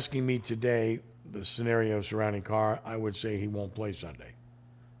if you're asking me today the scenario surrounding Carr, I would say he won't play Sunday,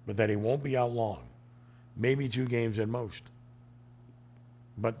 but that he won't be out long. Maybe 2 games at most.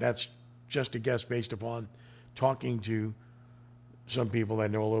 But that's just a guess based upon talking to some people that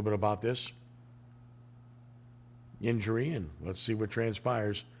know a little bit about this injury, and let's see what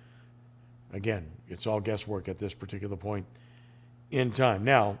transpires. Again, it's all guesswork at this particular point in time.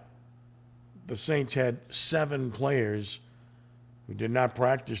 Now, the Saints had 7 players who did not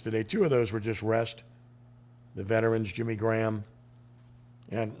practice today. 2 of those were just rest. The veterans, Jimmy Graham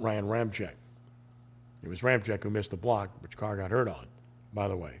and Ryan Ramczyk. It was Ramczyk who missed the block, which Carr got hurt on, by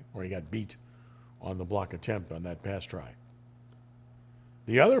the way, or he got beat on the block attempt on that pass try.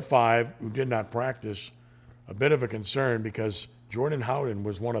 The other 5 who did not practice, a bit of a concern because Jordan Howden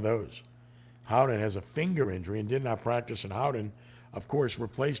was one of those. Howden has a finger injury and did not practice, and Howden, of course,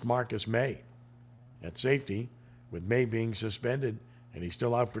 replaced Marcus May at safety, with May being suspended, and he's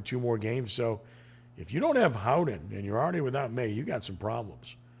still out for 2 more games. So if you don't have Howden and you're already without May, you got some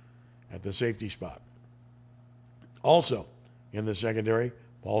problems at the safety spot. Also, in the secondary,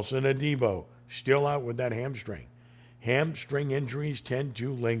 Paulson Adebo still out with that hamstring. Hamstring injuries tend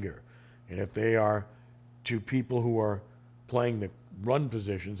to linger. And if they are to people who are playing the run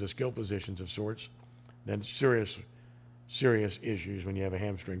positions, the skill positions of sorts, then serious issues when you have a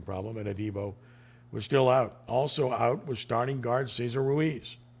hamstring problem. And Adebo was still out. Also out was starting guard Cesar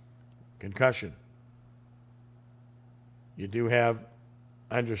Ruiz. Concussion. You do have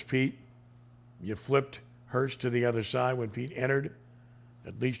Andres Pete. You flipped Hurst to the other side when Pete entered.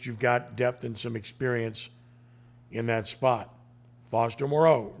 At least you've got depth and some experience in that spot. Foster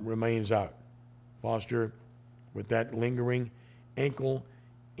Moreau remains out. Foster with that lingering ankle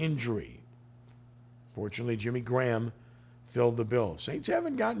injury. Fortunately, Jimmy Graham filled the bill. Saints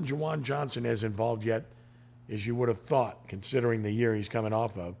haven't gotten Juwan Johnson as involved yet as you would have thought, considering the year he's coming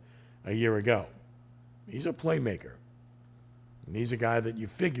off of a year ago. He's a playmaker. And he's a guy that you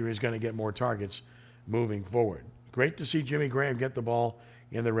figure is going to get more targets moving forward. Great to see Jimmy Graham get the ball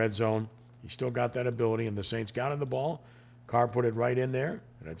in the red zone. He's still got that ability, and the Saints got him the ball. Carr put it right in there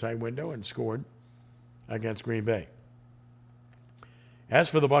in a tight window and scored against Green Bay. As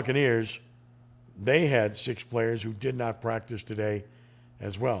for the Buccaneers, they had 6 players who did not practice today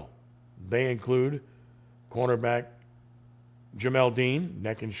as well. They include cornerback Jamel Dean,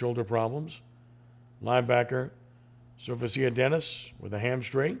 neck and shoulder problems. Linebacker Sophia Dennis with a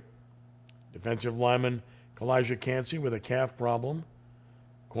hamstring. Defensive lineman Kalijah Cansey with a calf problem.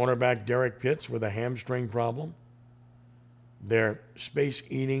 Cornerback Derek Pitts with a hamstring problem. Their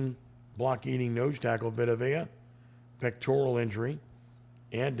space-eating, block-eating nose tackle Vita Vea, pectoral injury.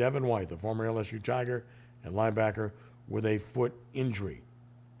 And Devin White, the former LSU Tiger and linebacker, with a foot injury.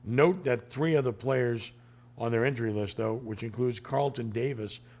 Note that 3 of the players on their injury list, though, which includes Carlton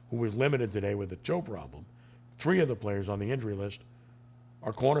Davis, who was limited today with a toe problem, 3 of the players on the injury list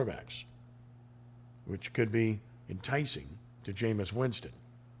are cornerbacks, which could be enticing to Jameis Winston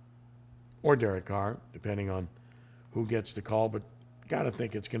or Derrick Carr, depending on who gets the call. But got to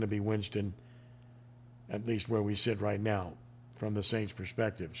think it's going to be Winston, at least where we sit right now, from the Saints'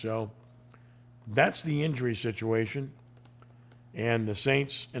 perspective. So that's the injury situation. And the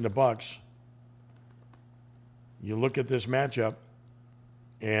Saints and the Bucks, you look at this matchup,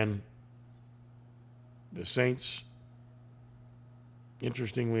 and the Saints,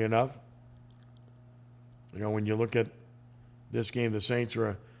 interestingly enough, when you look at this game, the Saints are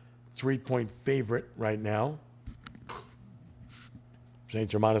a 3-point favorite right now.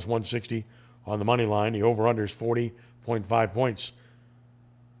 Saints are minus 160 on the money line. The over-under is 40.5 points.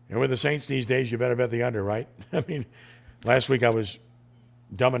 And with the Saints these days, you better bet the under, right? I mean, last week I was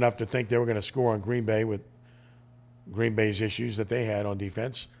dumb enough to think they were going to score on Green Bay with Green Bay's issues that they had on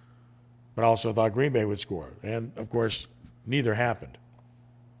defense, but I also thought Green Bay would score. And, of course, neither happened.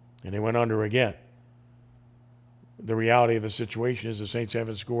 And they went under again. The reality of the situation is the Saints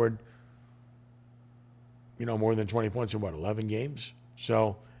haven't scored, more than 20 points in, 11 games?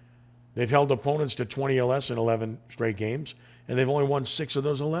 So they've held opponents to 20 or less in 11 straight games, and they've only won 6 of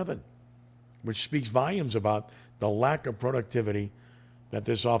those 11, which speaks volumes about the lack of productivity that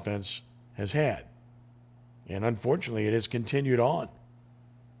this offense has had. And unfortunately, it has continued on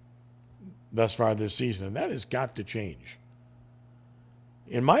thus far this season, and that has got to change.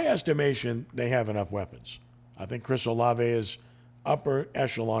 In my estimation, they have enough weapons. I think Chris Olave is upper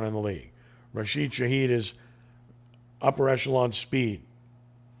echelon in the league. Rashid Shaheed is upper echelon speed,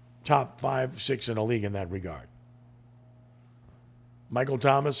 top 5, 6 in the league in that regard. Michael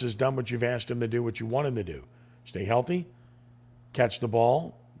Thomas has done what you've asked him to do, what you want him to do. Stay healthy, catch the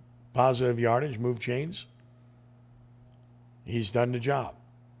ball, positive yardage, move chains. He's done the job.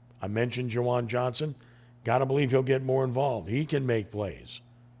 I mentioned Juwan Johnson. Got to believe he'll get more involved. He can make plays.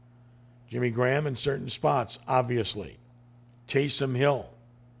 Jimmy Graham in certain spots, obviously. Taysom Hill,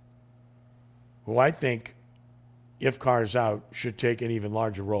 who I think, if Carr's out, should take an even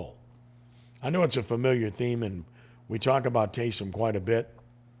larger role. I know it's a familiar theme, and we talk about Taysom quite a bit,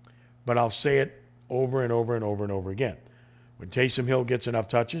 but I'll say it over and over and over and over again. When Taysom Hill gets enough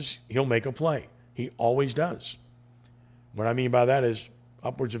touches, he'll make a play. He always does. What I mean by that is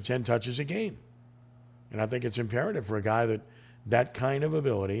upwards of 10 touches a game. And I think it's imperative for a guy that kind of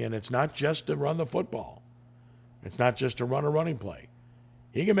ability, and it's not just to run the football. It's not just to run a running play.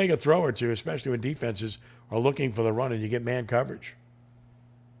 He can make a throw or two, especially when defenses are looking for the run and you get man coverage.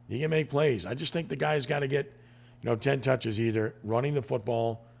 He can make plays. I just think the guy's got to get 10 touches either running the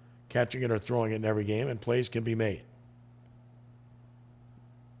football, catching it, or throwing it in every game, and plays can be made.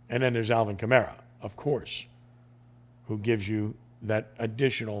 And then there's Alvin Kamara, of course, who gives you that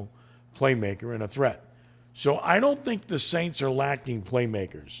additional playmaker and a threat. So I don't think the Saints are lacking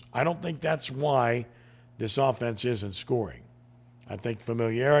playmakers. I don't think that's why this offense isn't scoring. I think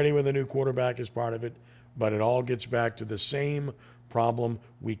familiarity with a new quarterback is part of it, but it all gets back to the same problem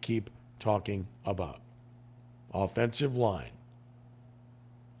we keep talking about. Offensive line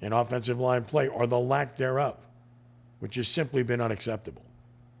and offensive line play, or the lack thereof, which has simply been unacceptable.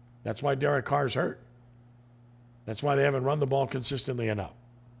 That's why Derrick Carr's hurt. That's why they haven't run the ball consistently enough.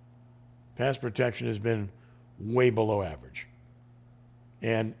 Pass protection has been way below average.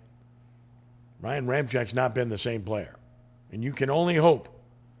 And Ryan Ramczak's not been the same player. And you can only hope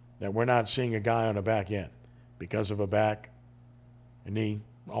that we're not seeing a guy on the back end because of a back a knee,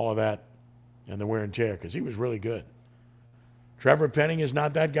 all of that, and the wear and tear, because he was really good. Trevor Penning is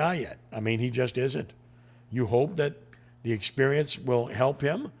not that guy yet. I mean, he just isn't. You hope that the experience will help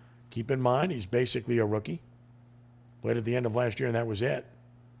him. Keep in mind, he's basically a rookie. Played at the end of last year, and that was it.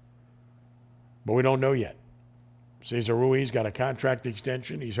 But we don't know yet. Cesar Ruiz got a contract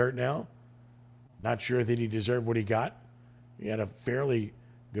extension. He's hurt now. Not sure that he deserved what he got. He had a fairly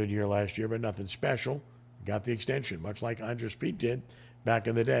good year last year, but nothing special. Got the extension, much like Andres Pete did back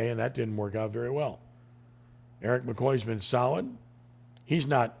in the day, and that didn't work out very well. Eric McCoy's been solid. He's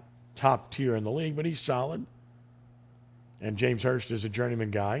not top tier in the league, but he's solid. And James Hurst is a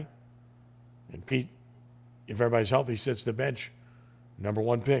journeyman guy. And Pete, if everybody's healthy, sits the bench. Number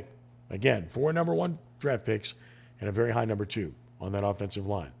 1 pick. Again, 4 number 1 draft picks and a very high number 2 on that offensive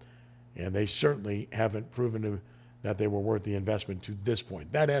line. And they certainly haven't proven that they were worth the investment to this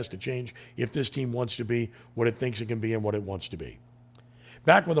point. That has to change if this team wants to be what it thinks it can be and what it wants to be.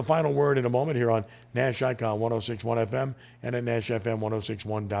 Back with a final word in a moment here on Nash Icon 106.1 FM and at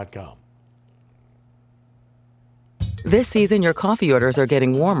NashFM1061.com. This season, your coffee orders are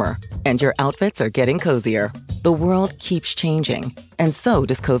getting warmer, and your outfits are getting cozier. The world keeps changing, and so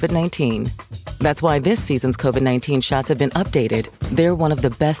does COVID-19. That's why this season's COVID-19 shots have been updated. They're one of the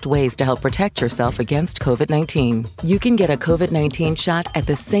best ways to help protect yourself against COVID-19. You can get a COVID-19 shot at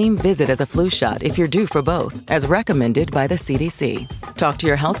the same visit as a flu shot if you're due for both, as recommended by the CDC. Talk to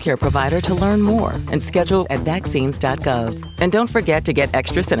your healthcare provider to learn more and schedule at vaccines.gov. And don't forget to get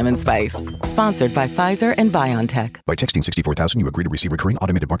extra cinnamon spice. Sponsored by Pfizer and BioNTech. By texting 64,000, you agree to receive recurring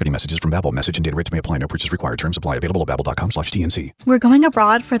automated marketing messages from Babbel. Message and data rates may apply. No purchase required. Terms apply. Available at babbel.com/TNC. We're going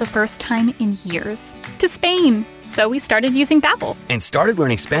abroad for the first time in years. To Spain. So we started using Babbel. And started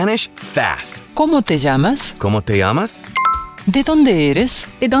learning Spanish fast. ¿Cómo te llamas? ¿Cómo te llamas? ¿De dónde eres?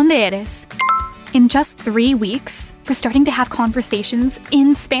 ¿De dónde eres? In just 3 weeks, we're starting to have conversations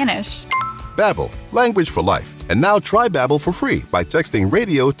in Spanish. Babbel, language for life. And now try Babbel for free by texting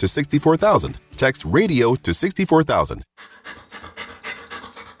radio to 64,000. Text radio to 64,000.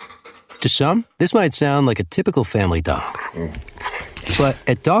 To some, this might sound like a typical family dog. But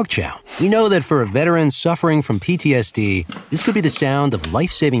at Dog Chow, we know that for a veteran suffering from PTSD, this could be the sound of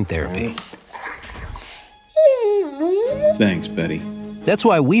life-saving therapy. Thanks, Betty. That's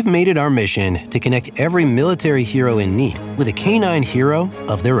why we've made it our mission to connect every military hero in need with a canine hero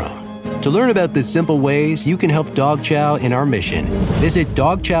of their own. To learn about the simple ways you can help Dog Chow in our mission, visit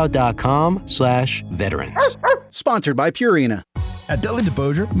dogchow.com/veterans. Sponsored by Purina. At Dudley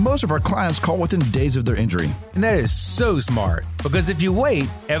DeBosier, most of our clients call within days of their injury. And that is so smart, because if you wait,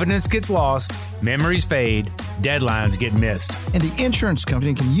 evidence gets lost, memories fade, deadlines get missed. And the insurance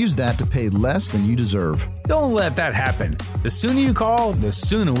company can use that to pay less than you deserve. Don't let that happen. The sooner you call, the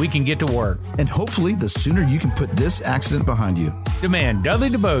sooner we can get to work. And hopefully, the sooner you can put this accident behind you. Demand Dudley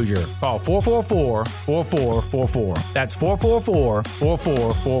DeBosier. Call 444-4444. That's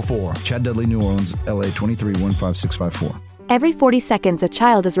 444-4444. Chad Dudley, New Orleans, LA 2315654. Every 40 seconds, a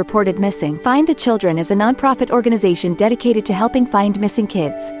child is reported missing. Find the Children is a nonprofit organization dedicated to helping find missing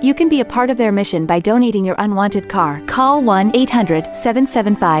kids. You can be a part of their mission by donating your unwanted car. Call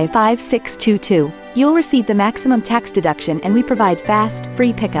 1-800-775-5622. You'll receive the maximum tax deduction, and we provide fast,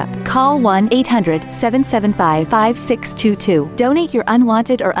 free pickup. Call 1-800-775-5622. Donate your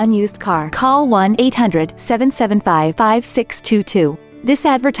unwanted or unused car. Call 1-800-775-5622. This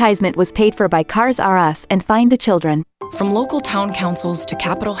advertisement was paid for by Cars R Us and Find the Children. From local town councils to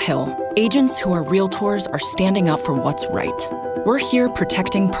Capitol Hill, agents who are realtors are standing up for what's right. We're here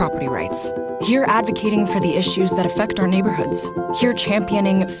protecting property rights. Here advocating for the issues that affect our neighborhoods. Here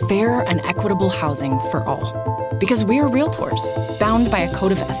championing fair and equitable housing for all. Because we are realtors, bound by a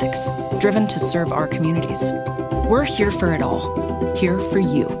code of ethics, driven to serve our communities. We're here for it all. Here for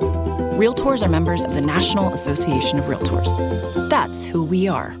you. Realtors are members of the National Association of Realtors. That's who we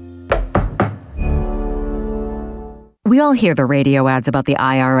are. We all hear the radio ads about the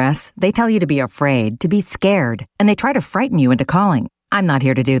IRS. They tell you to be afraid, to be scared, and they try to frighten you into calling. I'm not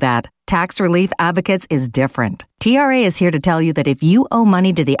here to do that. Tax Relief Advocates is different. TRA is here to tell you that if you owe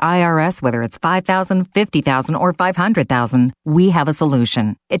money to the IRS, whether it's $5,000, $50,000, or $500,000, we have a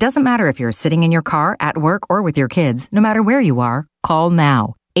solution. It doesn't matter if you're sitting in your car, at work, or with your kids. No matter where you are, call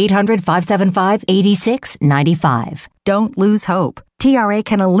now. 800-575-8695. Don't lose hope. TRA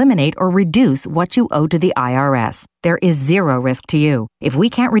can eliminate or reduce what you owe to the IRS. There is zero risk to you. If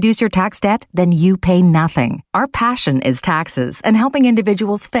we can't reduce your tax debt, then you pay nothing. Our passion is taxes and helping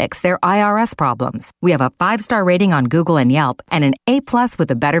individuals fix their IRS problems. We have a 5-star rating on Google and Yelp and an A+ with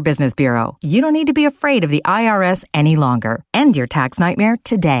the Better Business Bureau. You don't need to be afraid of the IRS any longer. End your tax nightmare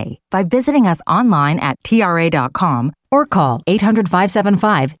today by visiting us online at TRA.com or call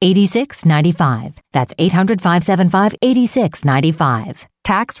 800-575-8695. That's 800-575-8695.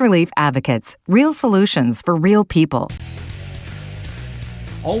 Tax Relief Advocates. Real solutions for real people.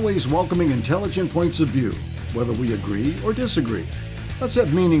 Always welcoming intelligent points of view, whether we agree or disagree. Let's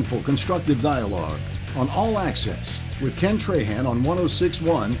have meaningful, constructive dialogue on All Access with Ken Trahan on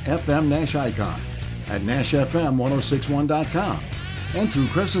 106.1 FM Nash Icon, at NashFM1061.com, and through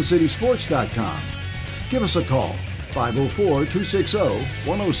CrescentCitySports.com. Give us a call,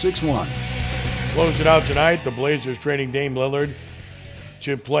 504-260-1061. Close it out tonight. The Blazers trading Dame Lillard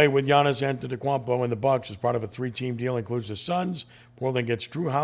to play with Giannis Antetokounmpo and the Bucks as part of a 3-team deal. Includes the Suns. Portland gets Drew Holiday